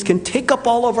difficulties can take up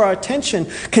all of our attention,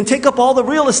 can take up all the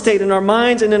real estate in our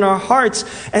minds and in our hearts,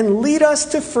 and lead us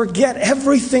to forget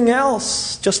everything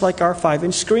else, just like our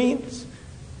 5-inch screens.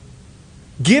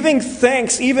 Giving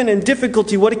thanks, even in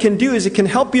difficulty, what it can do is it can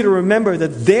help you to remember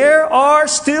that there are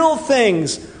still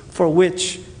things for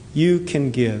which you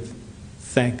can give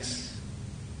thanks.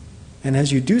 And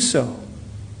as you do so,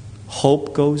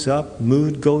 hope goes up,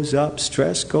 mood goes up,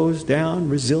 stress goes down,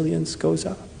 resilience goes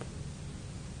up.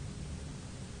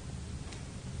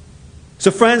 So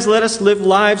friends, let us live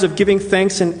lives of giving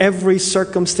thanks in every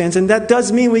circumstance. And that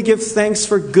does mean we give thanks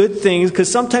for good things,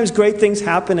 because sometimes great things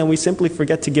happen and we simply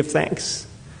forget to give thanks.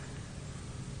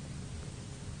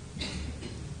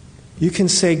 You can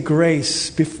say grace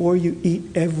before you eat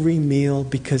every meal,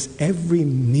 because every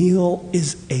meal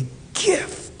is a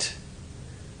gift.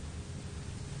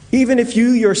 Even if you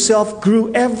yourself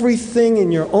grew everything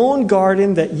in your own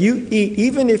garden that you eat,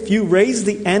 even if you raised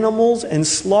the animals and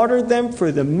slaughtered them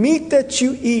for the meat that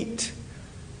you eat,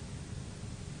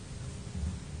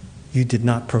 you did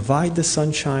not provide the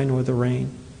sunshine or the rain.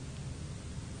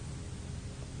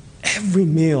 Every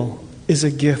meal is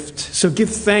a gift. So give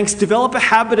thanks. Develop a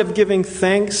habit of giving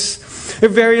thanks. There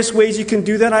are various ways you can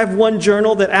do that. I have one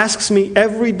journal that asks me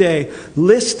every day,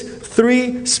 list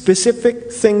 3 specific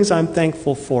things I'm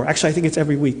thankful for. Actually, I think it's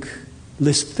every week.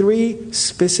 List 3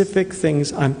 specific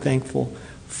things I'm thankful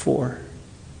for.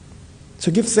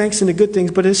 So give thanks in the good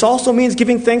things, but it also means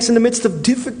giving thanks in the midst of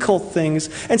difficult things.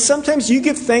 And sometimes you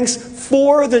give thanks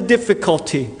for the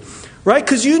difficulty, right?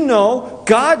 Because you know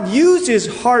God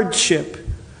uses hardship.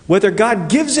 Whether God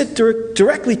gives it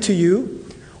directly to you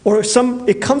or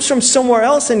it comes from somewhere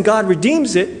else and God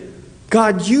redeems it,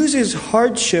 God uses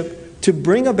hardship to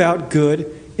bring about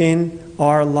good in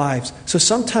our lives. So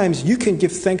sometimes you can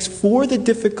give thanks for the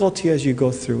difficulty as you go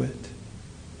through it.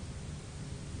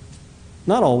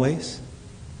 Not always.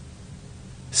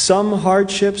 Some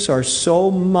hardships are so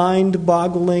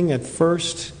mind-boggling at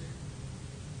first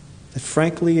that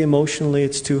frankly, emotionally,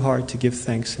 it's too hard to give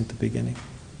thanks at the beginning.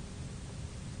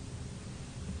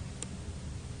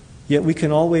 Yet we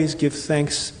can always give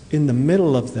thanks in the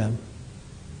middle of them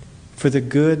for the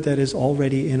good that is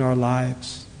already in our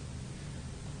lives.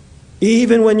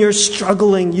 Even when you're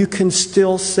struggling, you can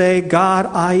still say, God,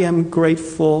 I am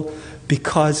grateful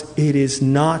because it is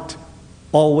not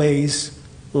always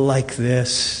like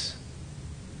this.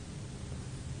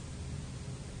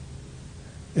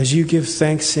 As you give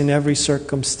thanks in every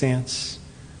circumstance,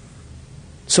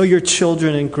 so your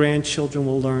children and grandchildren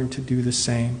will learn to do the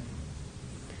same.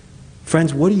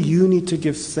 Friends, what do you need to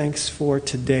give thanks for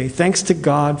today? Thanks to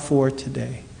God for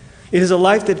today. It is a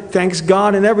life that thanks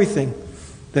God in everything.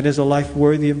 That is a life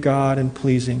worthy of God and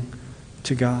pleasing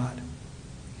to God.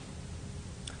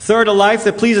 Third, a life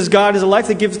that pleases God is a life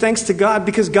that gives thanks to God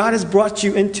because God has brought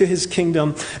you into His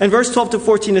kingdom. And verse 12 to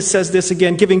 14, it says this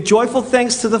again, giving joyful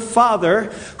thanks to the Father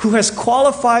who has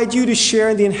qualified you to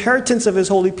share in the inheritance of His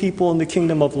holy people in the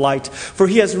kingdom of light. For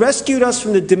He has rescued us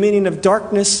from the dominion of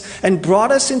darkness and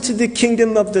brought us into the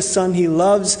kingdom of the Son He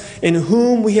loves, in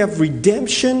whom we have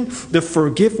redemption, the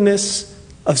forgiveness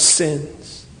of sins.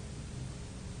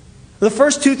 The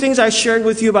first two things I shared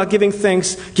with you about giving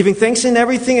thanks in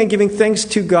everything and giving thanks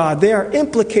to God, they are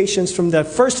implications from that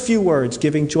first few words,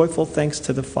 giving joyful thanks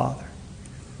to the Father.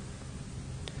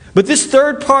 But this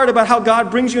third part about how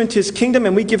God brings you into His kingdom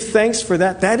and we give thanks for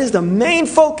that, that is the main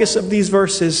focus of these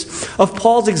verses of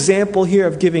Paul's example here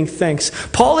of giving thanks.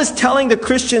 Paul is telling the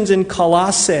Christians in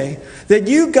Colossae that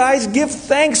you guys give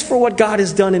thanks for what God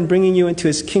has done in bringing you into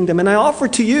His kingdom. And I offer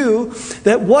to you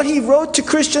that what he wrote to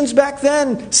Christians back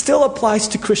then still applies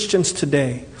to Christians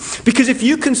today. Because if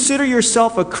you consider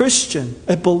yourself a Christian,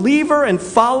 a believer and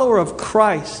follower of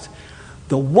Christ,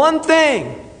 the one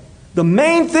thing, the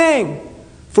main thing,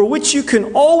 for which you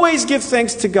can always give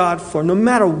thanks to God for, no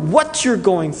matter what you're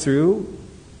going through,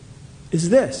 is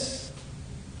this.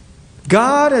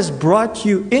 God has brought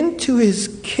you into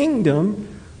His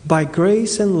kingdom by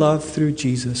grace and love through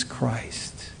Jesus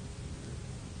Christ.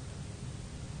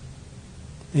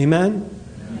 Amen?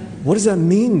 What does that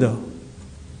mean, though?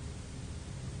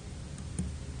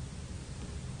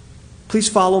 Please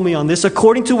follow me on this.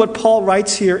 According to what Paul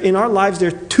writes here, in our lives there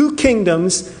are two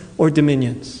kingdoms or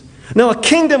dominions. Now, a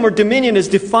kingdom or dominion is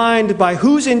defined by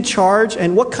who's in charge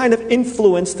and what kind of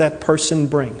influence that person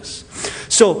brings.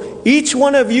 So, each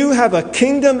one of you have a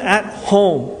kingdom at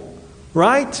home,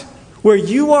 right? Where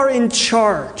you are in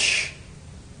charge.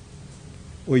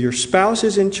 Or your spouse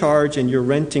is in charge and you're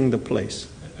renting the place.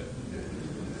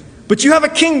 But you have a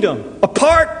kingdom, a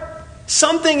part,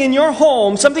 something in your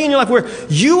home, something in your life where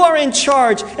you are in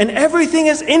charge and everything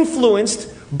is influenced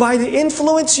by the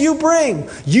influence you bring.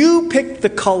 You pick the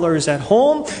colors at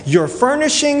home, your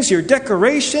furnishings, your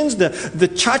decorations, the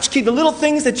tchotchke, the little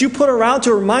things that you put around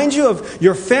to remind you of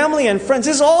your family and friends.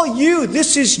 This is all you.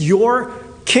 This is your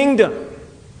kingdom.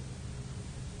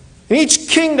 And each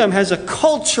kingdom has a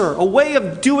culture, a way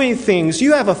of doing things.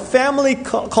 You have a family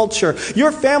culture.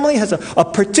 Your family has a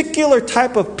particular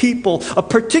type of people, a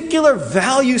particular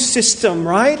value system,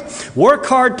 right? Work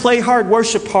hard, play hard,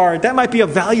 worship hard. That might be a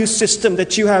value system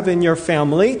that you have in your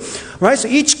family, right? So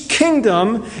each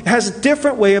kingdom has a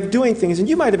different way of doing things. And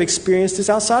you might have experienced this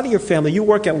outside of your family. You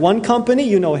work at one company,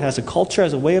 you know it has a culture,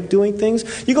 has a way of doing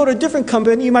things. You go to a different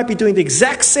company, you might be doing the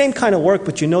exact same kind of work,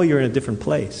 but you know you're in a different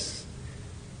place.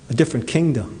 A different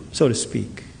kingdom, so to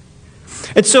speak.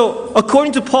 And so,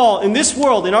 according to Paul, in this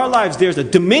world, in our lives, there's a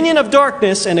dominion of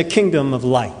darkness and a kingdom of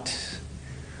light.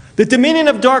 The dominion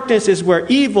of darkness is where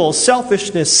evil,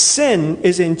 selfishness, sin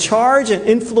is in charge and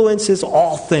influences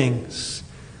all things.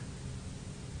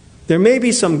 There may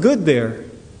be some good there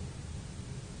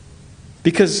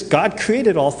because God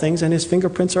created all things and His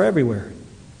fingerprints are everywhere.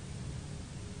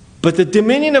 But the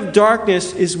dominion of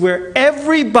darkness is where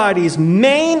everybody's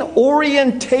main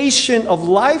orientation of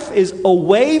life is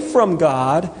away from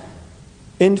God,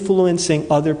 influencing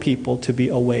other people to be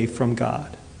away from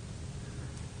God.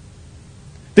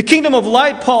 The kingdom of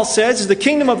light, Paul says, is the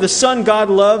kingdom of the Son God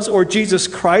loves, or Jesus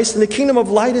Christ. And the kingdom of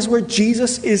light is where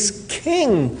Jesus is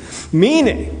king.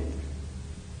 Meaning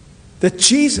that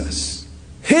Jesus,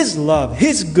 His love,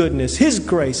 His goodness, His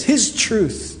grace, His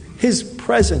truth, His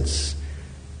presence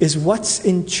is what's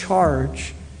in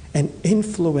charge and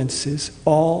influences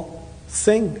all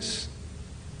things.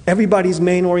 Everybody's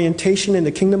main orientation in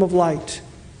the kingdom of light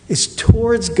is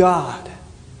towards God.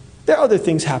 There are other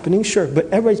things happening, sure, but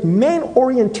everybody's main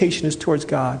orientation is towards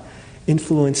God,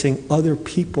 influencing other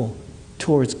people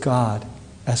towards God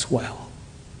as well.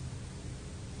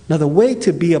 Now, the way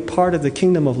to be a part of the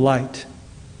kingdom of light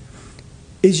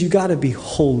is you got to be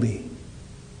holy,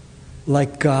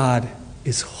 like God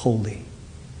is holy.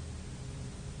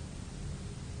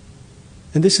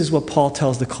 And this is what Paul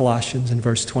tells the Colossians in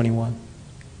verse 21.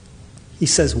 He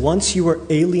says, once you were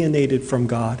alienated from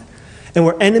God and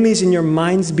were enemies in your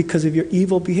minds because of your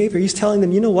evil behavior, he's telling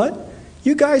them, you know what?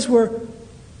 You guys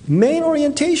main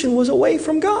orientation was away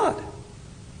from God.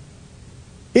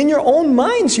 In your own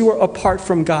minds, you were apart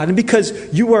from God. And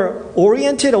because you were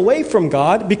oriented away from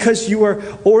God, because you were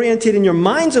oriented in your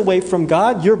minds away from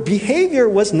God, your behavior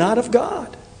was not of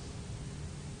God.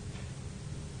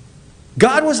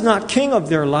 God was not king of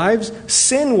their lives.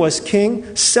 Sin was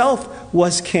king. Self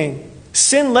was king.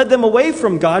 Sin led them away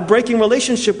from God, breaking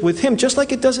relationship with Him, just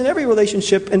like it does in every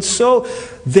relationship. And so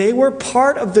they were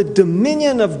part of the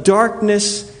dominion of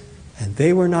darkness, and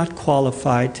they were not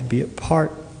qualified to be a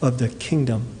part of the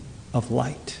kingdom of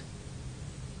light.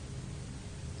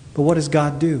 But what does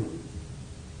God do?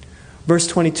 Verse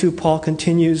 22, Paul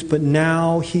continues, but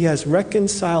now He has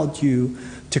reconciled you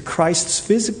to Christ's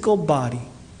physical body,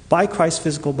 by Christ's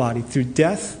physical body, through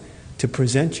death, to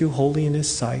present you holy in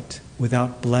His sight,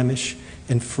 without blemish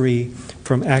and free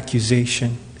from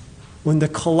accusation. When the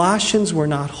Colossians were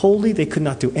not holy, they could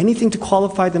not do anything to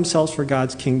qualify themselves for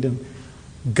God's kingdom.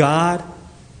 God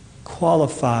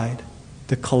qualified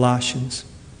the Colossians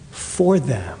for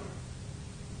them.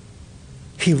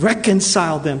 He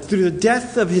reconciled them through the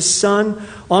death of His Son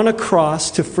on a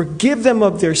cross to forgive them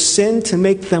of their sin, to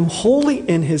make them holy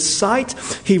in His sight.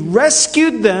 He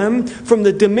rescued them from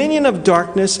the dominion of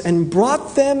darkness and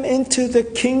brought them into the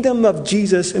kingdom of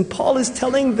Jesus. And Paul is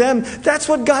telling them that's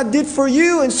what God did for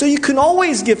you, and so you can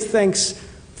always give thanks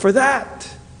for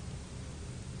that.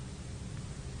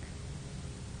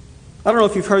 I don't know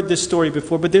if you've heard this story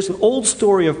before, but there's an old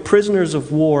story of prisoners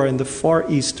of war in the Far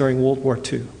East during World War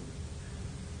II.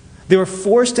 They were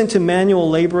forced into manual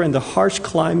labor in the harsh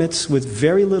climates with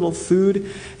very little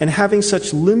food, and having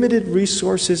such limited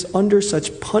resources under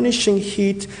such punishing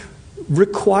heat,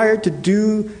 required to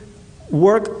do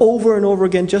work over and over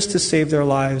again just to save their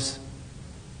lives.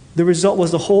 The result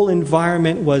was the whole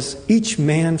environment was each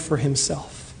man for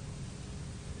himself.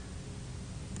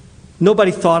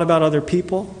 Nobody thought about other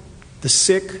people, the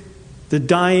sick, the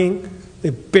dying.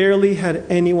 They barely had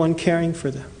anyone caring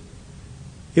for them.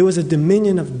 It was a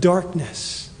dominion of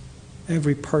darkness,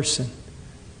 every person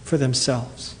for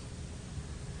themselves.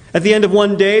 At the end of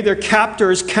one day, their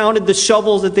captors counted the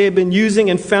shovels that they had been using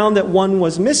and found that one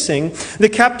was missing. The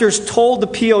captors told the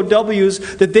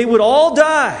POWs that they would all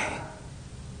die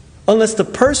unless the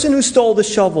person who stole the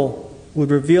shovel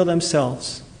would reveal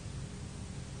themselves.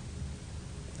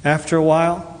 After a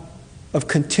while of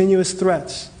continuous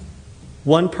threats,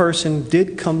 one person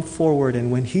did come forward,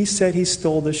 and when he said he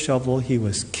stole the shovel, he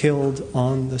was killed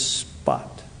on the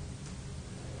spot.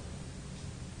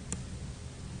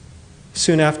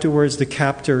 Soon afterwards, the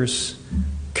captors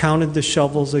counted the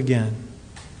shovels again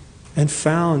and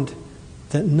found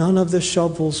that none of the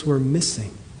shovels were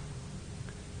missing.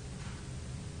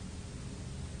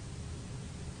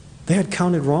 They had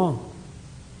counted wrong.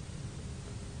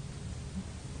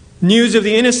 News of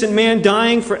the innocent man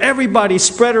dying for everybody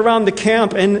spread around the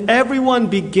camp, and everyone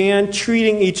began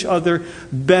treating each other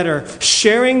better,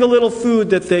 sharing the little food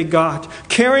that they got,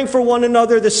 caring for one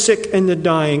another, the sick and the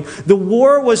dying. The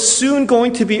war was soon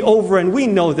going to be over, and we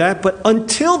know that, but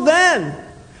until then,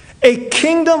 a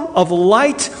kingdom of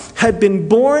light had been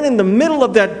born in the middle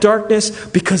of that darkness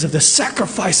because of the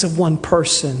sacrifice of one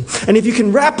person. And if you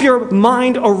can wrap your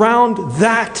mind around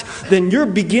that, then you're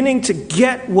beginning to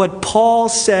get what Paul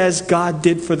says God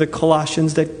did for the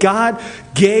Colossians, that God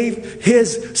gave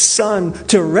His Son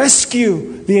to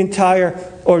rescue the entire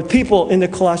people in the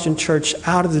Colossian church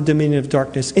out of the dominion of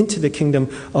darkness into the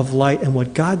kingdom of light. And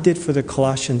what God did for the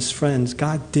Colossians, friends,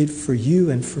 God did for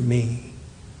you and for me.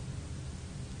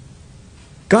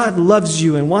 God loves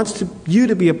you and wants you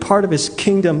to be a part of His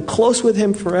kingdom, close with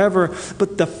Him forever.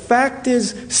 But the fact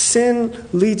is, sin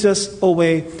leads us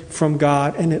away from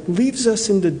God, and it leaves us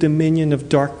in the dominion of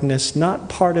darkness, not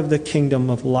part of the kingdom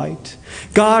of light.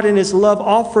 God in His love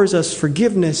offers us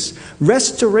forgiveness,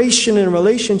 restoration in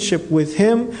relationship with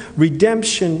Him,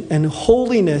 redemption and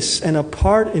holiness, and a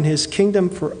part in His kingdom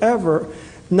forever,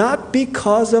 not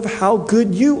because of how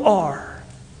good you are,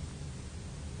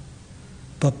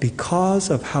 but because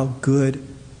of how good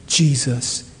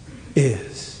Jesus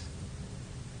is.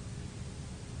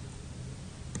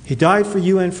 He died for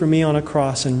you and for me on a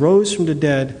cross and rose from the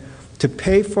dead to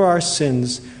pay for our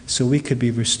sins so we could be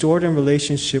restored in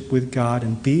relationship with God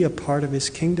and be a part of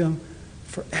His kingdom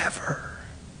forever.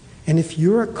 And if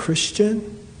you're a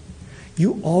Christian,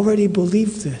 You already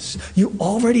believe this. You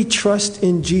already trust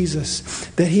in Jesus,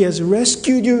 that He has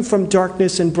rescued you from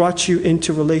darkness and brought you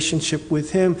into relationship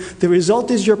with Him. The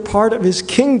result is you're part of His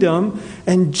kingdom,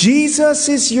 and Jesus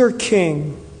is your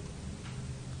king.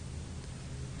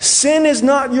 Sin is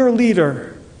not your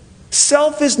leader.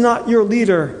 Self is not your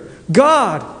leader.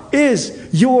 God is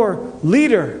your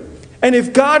leader. And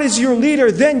if God is your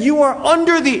leader, then you are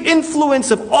under the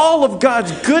influence of all of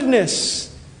God's goodness.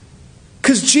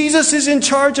 Because Jesus is in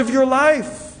charge of your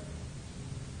life.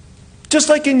 Just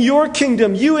like in your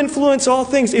kingdom, you influence all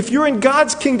things. If you're in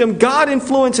God's kingdom, God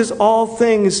influences all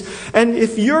things. And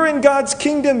if you're in God's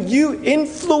kingdom, you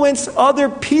influence other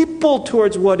people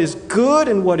towards what is good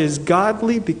and what is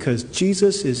godly, because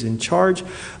Jesus is in charge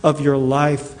of your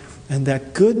life. And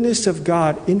that goodness of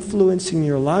God influencing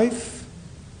your life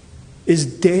is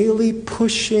daily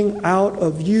pushing out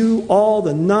of you all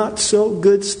the not so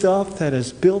good stuff that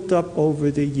has built up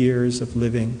over the years of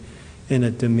living in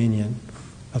a dominion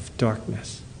of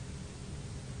darkness.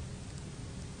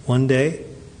 One day,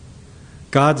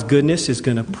 God's goodness is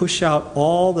going to push out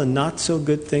all the not so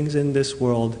good things in this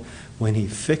world when He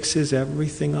fixes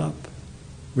everything up,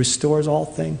 restores all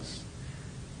things.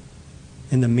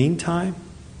 In the meantime,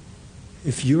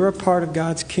 if you're a part of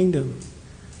God's kingdom,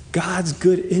 God's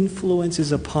good influence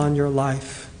is upon your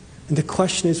life. And the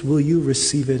question is, will you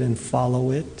receive it and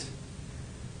follow it?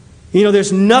 You know,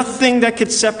 there's nothing that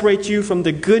could separate you from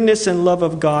the goodness and love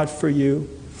of God for you.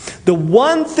 The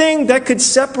one thing that could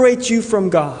separate you from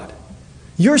God,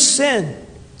 your sin,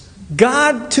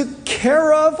 God took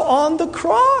care of on the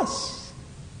cross.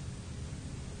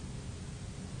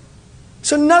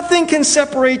 So nothing can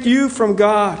separate you from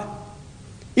God.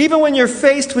 Even when you're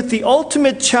faced with the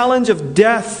ultimate challenge of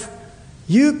death,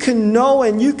 you can know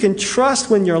and you can trust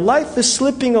when your life is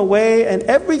slipping away and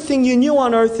everything you knew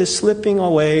on earth is slipping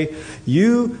away,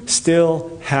 you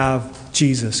still have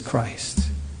Jesus Christ.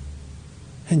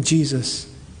 And Jesus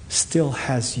still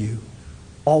has you,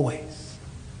 always.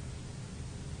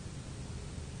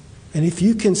 And if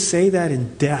you can say that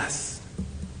in death,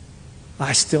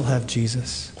 I still have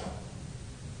Jesus,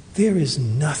 there is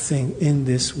nothing in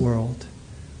this world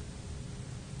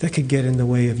that could get in the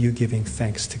way of you giving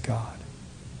thanks to God.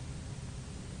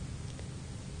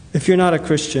 If you're not a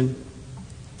Christian,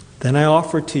 then I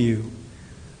offer to you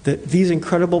that these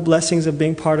incredible blessings of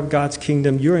being part of God's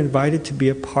kingdom, you're invited to be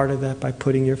a part of that by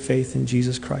putting your faith in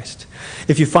Jesus Christ.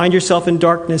 If you find yourself in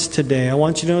darkness today, I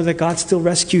want you to know that God still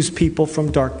rescues people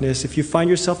from darkness. If you find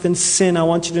yourself in sin, I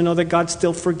want you to know that God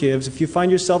still forgives. If you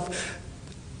find yourself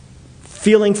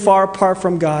feeling far apart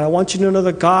from God, I want you to know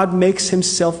that God makes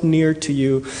Himself near to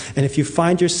you. And if you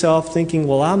find yourself thinking,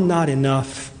 well, I'm not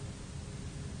enough,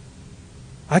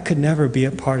 I could never be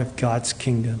a part of God's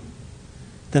kingdom,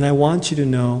 then I want you to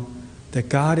know that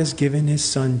God has given His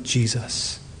Son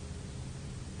Jesus,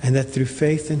 and that through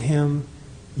faith in Him,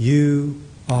 you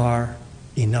are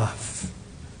enough.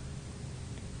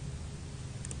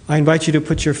 I invite you to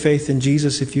put your faith in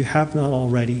Jesus if you have not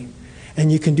already. And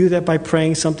you can do that by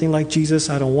praying something like, Jesus,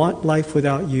 I don't want life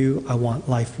without you. I want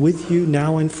life with you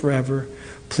now and forever.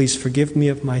 Please forgive me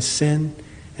of my sin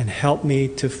and help me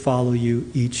to follow you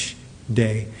each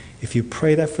day. If you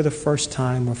pray that for the first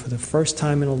time or for the first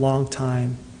time in a long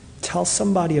time, tell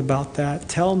somebody about that.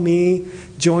 Tell me,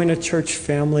 join a church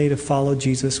family to follow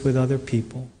Jesus with other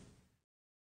people.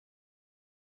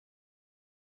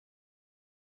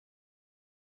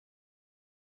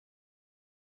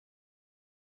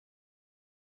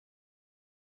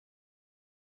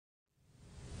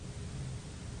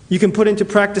 You can put into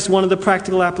practice one of the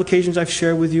practical applications I've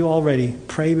shared with you already.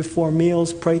 Pray before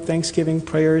meals, pray Thanksgiving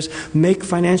prayers, make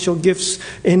financial gifts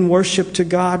in worship to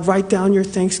God, write down your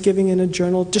Thanksgiving in a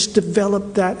journal. Just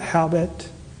develop that habit.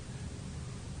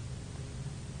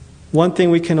 One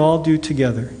thing we can all do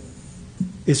together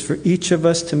is for each of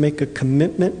us to make a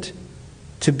commitment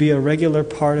to be a regular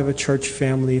part of a church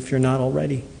family if you're not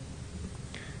already.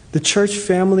 The church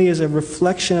family is a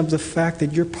reflection of the fact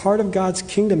that you're part of God's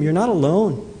kingdom. You're not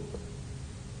alone.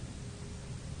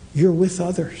 You're with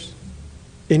others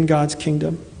in God's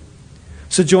kingdom.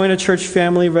 So join a church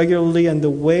family regularly, and the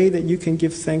way that you can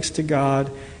give thanks to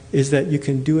God is that you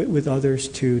can do it with others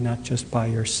too, not just by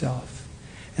yourself.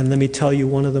 And let me tell you,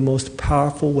 one of the most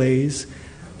powerful ways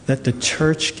that the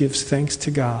church gives thanks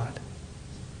to God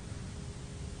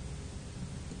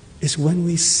is when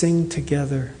we sing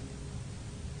together.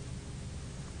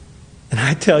 And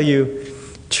I tell you,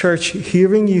 church,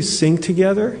 hearing you sing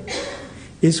together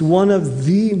is one of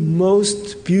the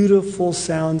most beautiful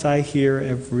sounds I hear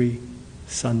every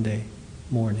Sunday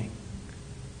morning.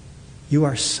 You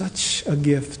are such a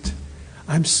gift.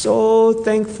 I'm so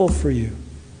thankful for you.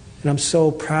 And I'm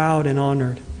so proud and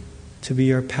honored to be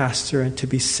your pastor and to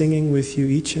be singing with you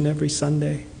each and every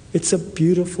Sunday. It's a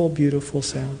beautiful, beautiful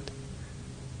sound.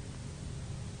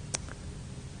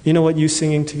 You know what you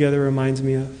singing together reminds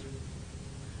me of?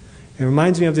 It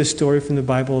reminds me of this story from the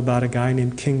Bible about a guy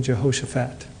named King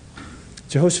Jehoshaphat.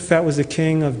 Jehoshaphat was the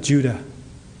king of Judah.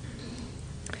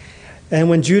 And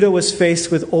when Judah was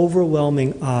faced with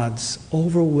overwhelming odds,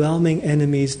 overwhelming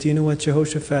enemies, do you know what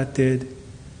Jehoshaphat did?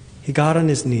 He got on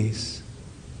his knees.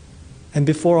 And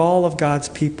before all of God's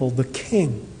people, the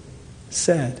king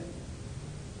said,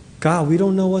 God, we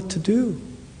don't know what to do.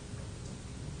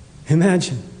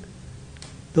 Imagine,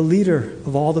 the leader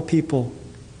of all the people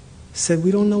said,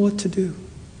 we don't know what to do.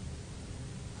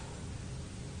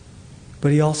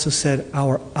 But he also said,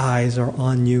 our eyes are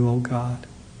on you, O God.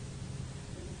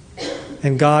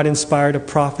 And God inspired a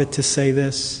prophet to say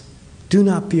this, do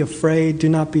not be afraid, do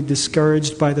not be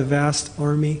discouraged by the vast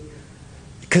army,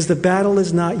 because the battle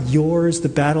is not yours, the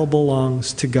battle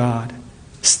belongs to God.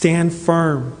 Stand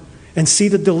firm and see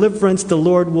the deliverance the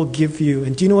Lord will give you.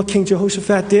 And do you know what King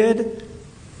Jehoshaphat did?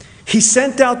 He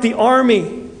sent out the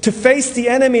army to face the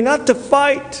enemy, not to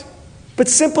fight, but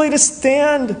simply to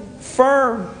stand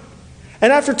firm.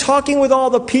 And after talking with all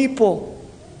the people,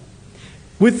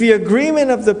 with the agreement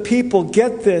of the people,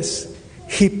 get this,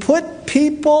 he put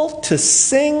people to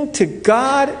sing to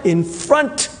God in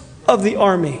front of the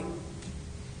army.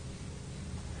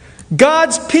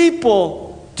 God's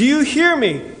people, do you hear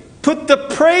me? Put the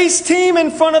praise team in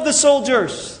front of the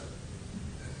soldiers.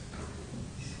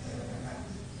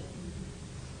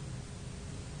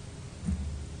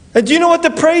 And do you know what the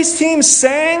praise team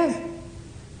sang?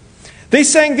 They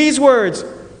sang these words,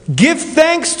 give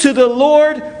thanks to the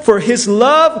Lord, for His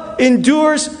love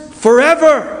endures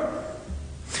forever.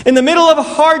 In the middle of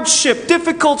hardship,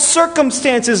 difficult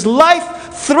circumstances,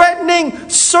 life-threatening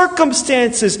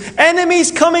circumstances,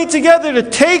 enemies coming together to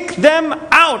take them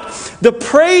out, the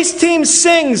praise team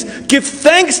sings, give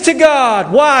thanks to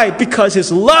God. Why? Because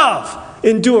His love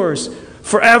endures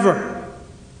forever.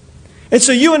 And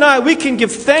so you and I, we can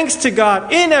give thanks to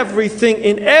God in everything,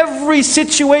 in every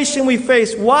situation we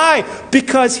face. Why?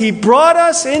 Because He brought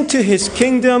us into His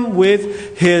kingdom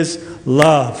with His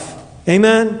love.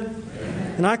 Amen?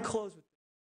 Amen. And I close with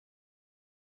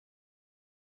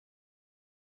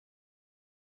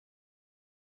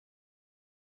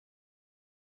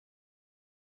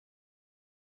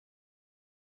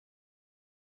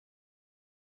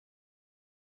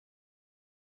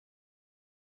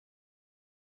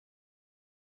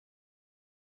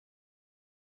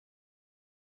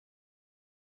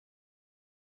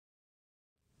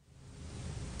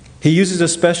He uses a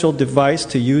special device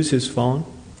to use his phone.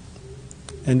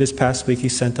 And this past week he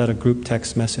sent out a group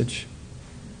text message.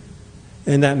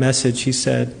 In that message he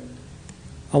said,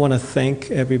 I want to thank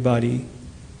everybody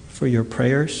for your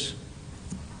prayers,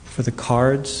 for the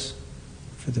cards,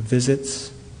 for the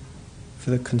visits,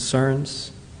 for the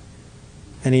concerns.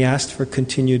 And he asked for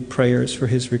continued prayers for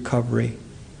his recovery,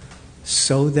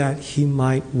 so that he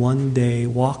might one day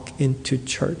walk into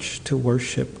church to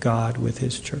worship God with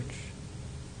his church.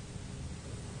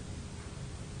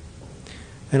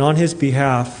 And on his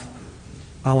behalf,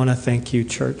 I want to thank you,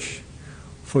 church,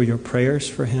 for your prayers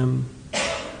for him,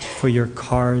 for your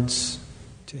cards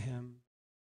to him.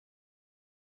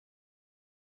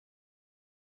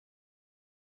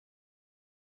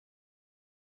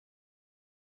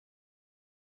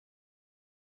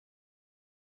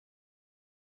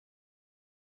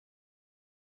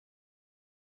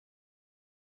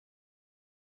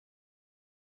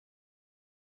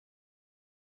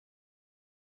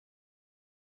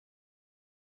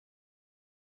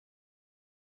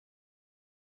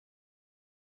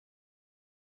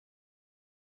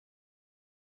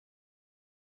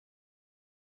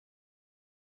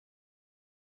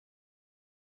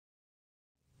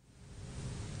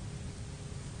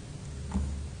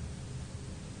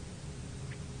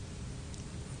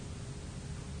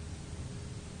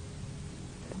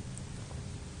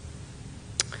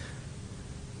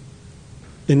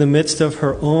 In the midst of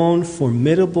her own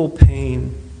formidable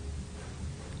pain,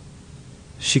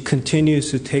 she continues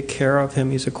to take care of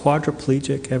him. He's a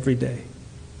quadriplegic every day.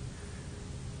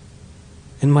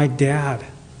 And my dad,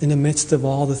 in the midst of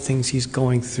all the things he's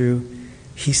going through,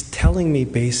 he's telling me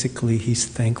basically he's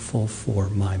thankful for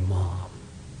my mom.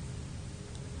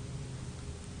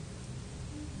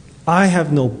 I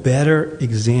have no better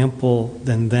example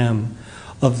than them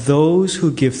of those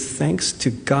who give thanks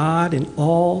to God in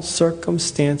all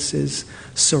circumstances,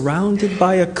 surrounded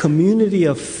by a community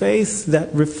of faith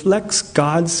that reflects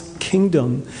God's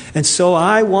kingdom. And so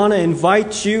I want to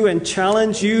invite you and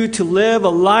challenge you to live a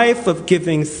life of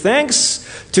giving thanks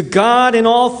to God in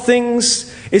all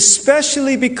things,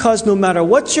 especially because no matter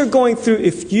what you're going through,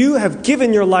 if you have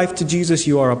given your life to Jesus,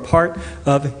 you are a part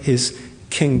of His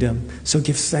kingdom. So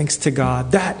give thanks to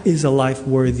God. That is a life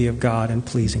worthy of God and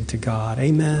pleasing to God.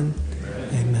 Amen.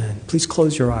 Amen. Please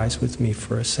close your eyes with me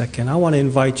for a second. I want to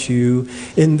invite you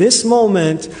in this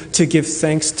moment to give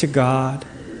thanks to God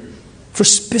for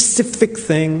specific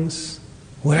things,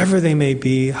 whatever they may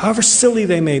be, however silly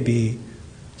they may be.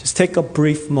 Just take a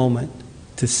brief moment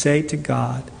to say to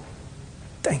God,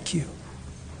 thank you.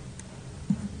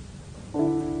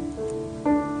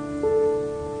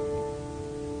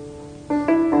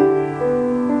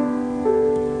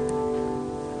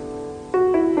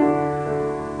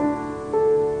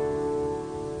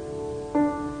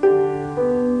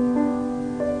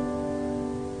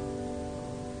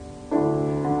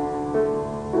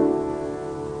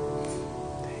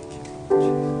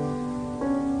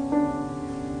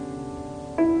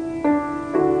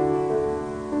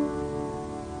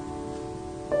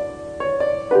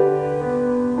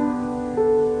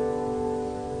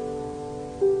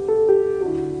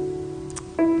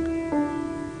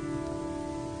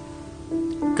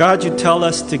 God, you tell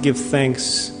us to give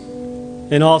thanks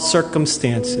in all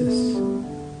circumstances,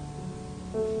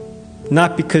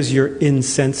 not because you're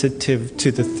insensitive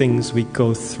to the things we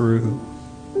go through,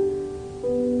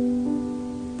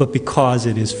 but because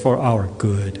it is for our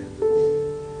good.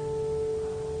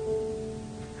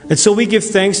 And so we give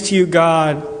thanks to you,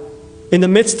 God, in the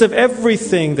midst of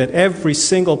everything that every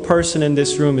single person in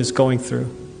this room is going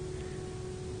through.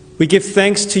 We give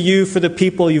thanks to you for the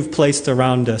people you've placed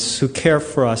around us, who care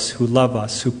for us, who love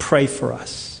us, who pray for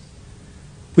us.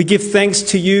 We give thanks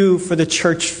to you for the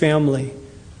church family,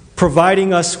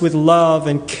 providing us with love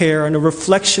and care and a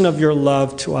reflection of your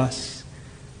love to us.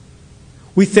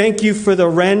 We thank you for the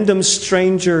random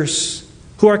strangers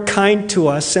who are kind to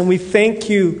us, and we thank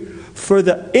you for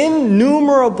the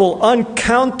innumerable,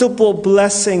 uncountable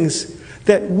blessings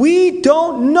that we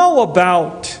don't know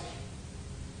about.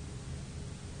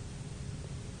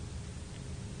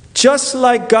 Just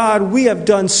like God, we have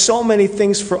done so many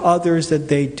things for others that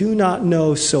they do not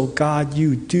know. So God,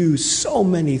 you do so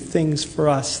many things for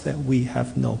us that we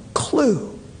have no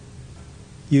clue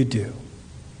you do.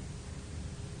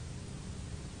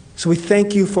 So we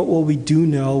thank you for what we do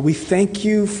know. We thank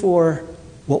you for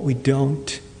what we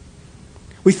don't.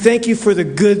 We thank you for the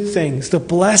good things, the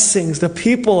blessings, the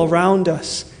people around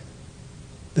us,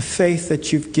 the faith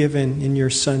that you've given in your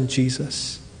Son,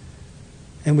 Jesus.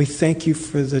 And we thank you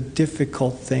for the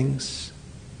difficult things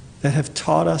that have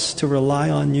taught us to rely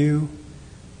on you,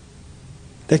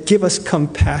 that give us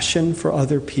compassion for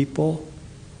other people,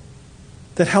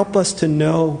 that help us to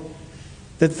know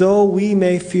that though we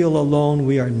may feel alone,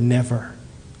 we are never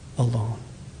alone.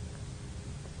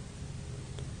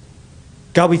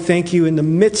 God, we thank you in the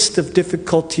midst of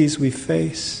difficulties we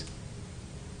face.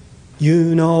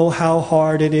 You know how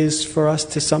hard it is for us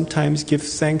to sometimes give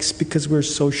thanks because we're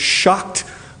so shocked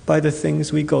by the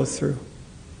things we go through.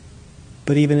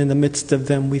 But even in the midst of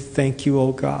them, we thank you,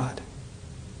 O God,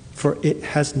 for it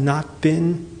has not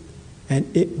been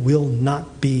and it will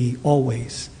not be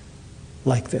always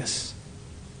like this.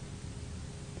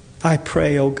 I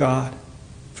pray, O God,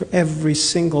 for every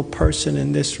single person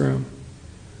in this room,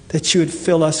 that you would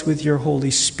fill us with your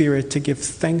Holy Spirit to give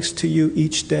thanks to you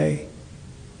each day,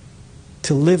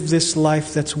 to live this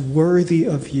life that's worthy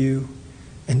of you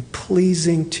and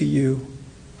pleasing to you,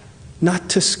 not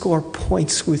to score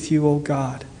points with you, O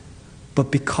God,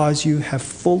 but because you have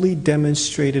fully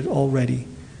demonstrated already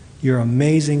your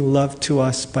amazing love to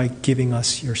us by giving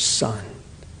us your Son.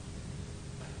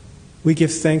 We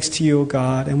give thanks to you, O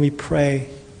God, and we pray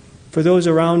for those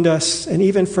around us, and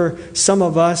even for some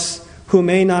of us who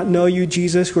may not know you,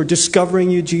 Jesus, who are discovering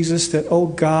you, Jesus, that, oh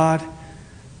God,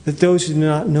 that those who do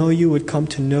not know you would come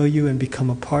to know you and become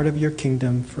a part of your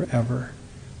kingdom forever.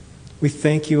 We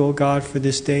thank you, O God, for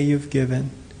this day you've given.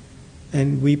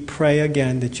 And we pray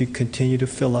again that you continue to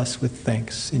fill us with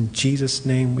thanks. In Jesus'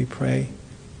 name we pray.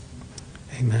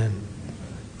 Amen.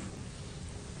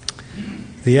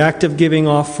 The act of giving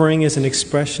offering is an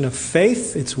expression of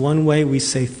faith. It's one way we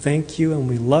say thank you and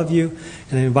we love you.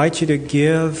 And I invite you to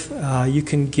give. You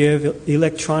can give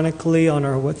electronically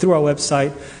through our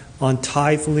website, on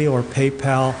Tithely or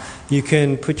PayPal. You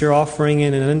can put your offering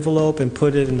in an envelope and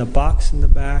put it in the box in the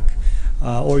back.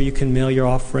 or you can mail your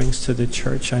offerings to the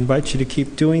church. I invite you to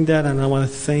keep doing that, and I want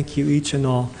to thank you each and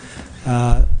all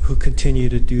who continue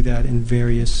to do that in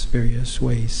various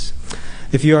ways.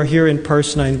 If you are here in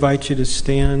person, I invite you to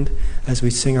stand as we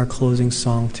sing our closing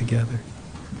song together.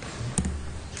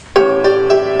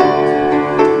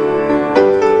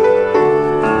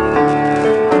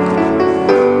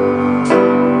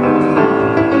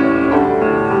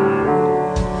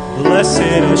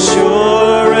 Blessed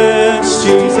assurance,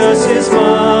 Jesus is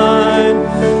mine.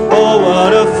 Oh,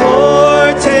 what a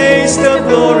foretaste of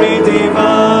glory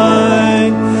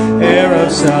divine. Heir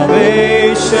of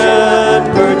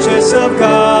salvation, purchase of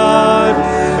God,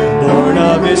 born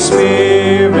of His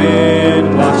Spirit,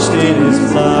 washed in His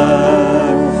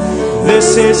blood.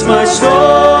 This is my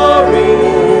story,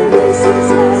 this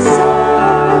is my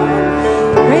song,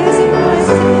 praising my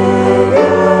Savior.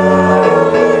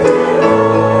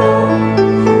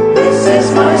 This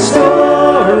is my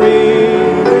story,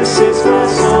 this is my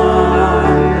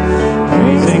song,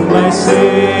 praising my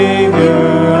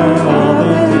Savior all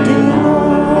the day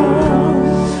long.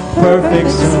 Perfect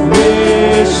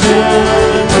submission,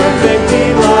 perfect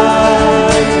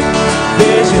delight,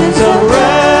 visions of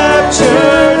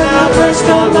rapture now burst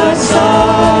on my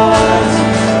sight.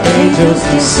 Angels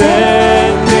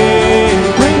descending,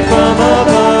 bring from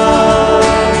above,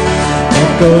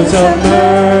 echoes of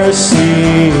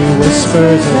mercy,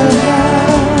 whispers of love.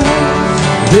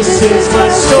 This is my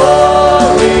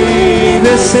story,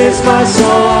 this is my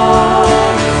song,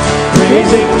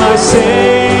 praising my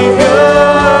Savior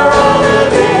all the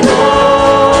day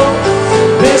long.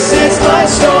 This is my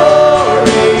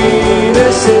story,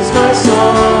 this is my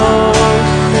song,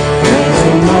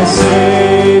 praising my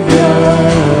Savior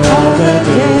all the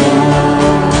day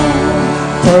long.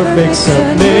 Perfect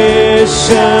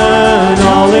submission,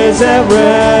 all is at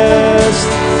rest.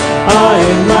 I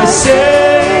and my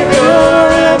Savior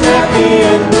am happy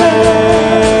and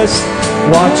blessed,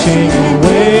 watching and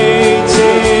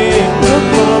waiting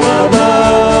from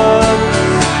above,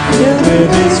 filled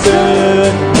with His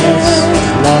goodness,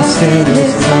 lost in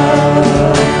His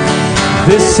love.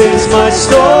 This is my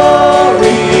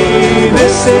story,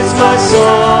 this is my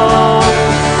song,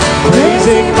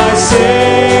 praising my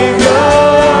Savior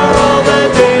all the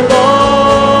day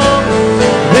long.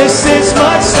 This is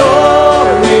my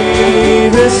story,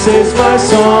 this is my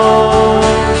song,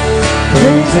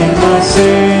 praising my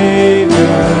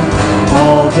Savior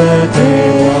all the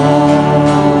day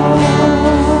long.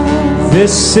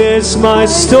 This is my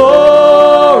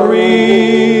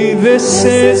story, this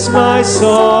is my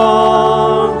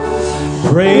song,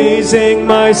 praising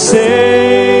my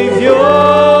Savior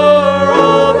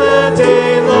all the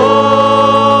day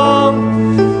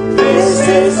long. This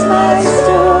is my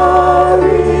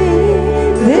story,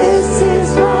 this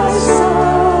is my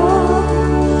song,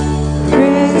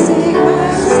 praising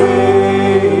my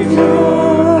Savior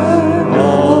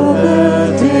all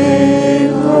the day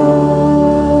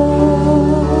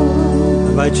long. I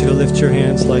invite you to lift your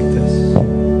hands like this.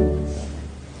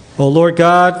 Oh Lord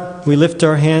God, we lift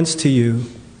our hands to you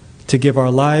to give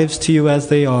our lives to you as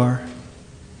they are.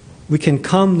 We can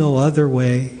come no other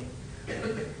way.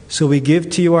 So we give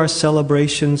to you our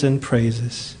celebrations and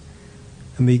praises.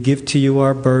 And we give to you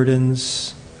our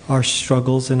burdens, our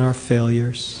struggles, and our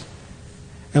failures.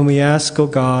 And we ask, oh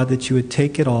God, that you would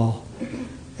take it all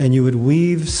and you would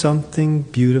weave something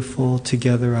beautiful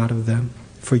together out of them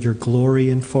for your glory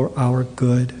and for our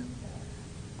good.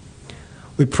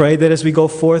 We pray that as we go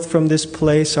forth from this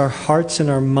place, our hearts and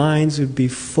our minds would be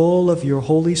full of your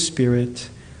Holy Spirit,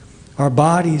 our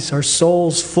bodies, our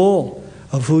souls full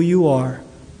of who you are,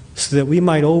 so that we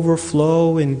might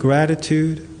overflow in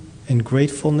gratitude and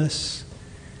gratefulness,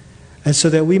 and so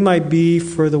that we might be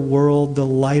for the world the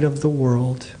light of the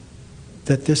world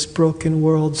that this broken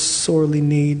world sorely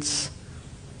needs.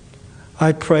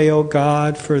 I pray, O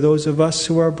God, for those of us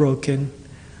who are broken,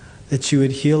 that you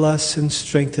would heal us and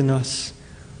strengthen us,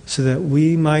 so that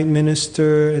we might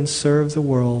minister and serve the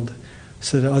world,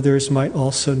 so that others might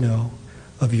also know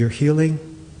of your healing,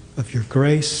 of your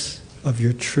grace, of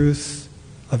your truth,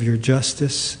 of your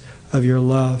justice, of your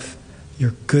love,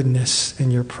 your goodness,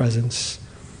 and your presence.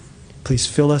 Please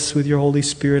fill us with your Holy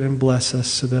Spirit and bless us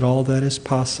so that all that is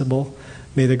possible.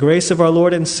 May the grace of our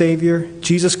Lord and Savior,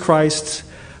 Jesus Christ,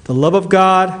 the love of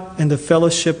God, and the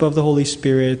fellowship of the Holy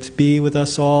Spirit be with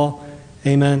us all.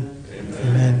 Amen.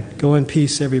 Amen. Go in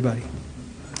peace, everybody.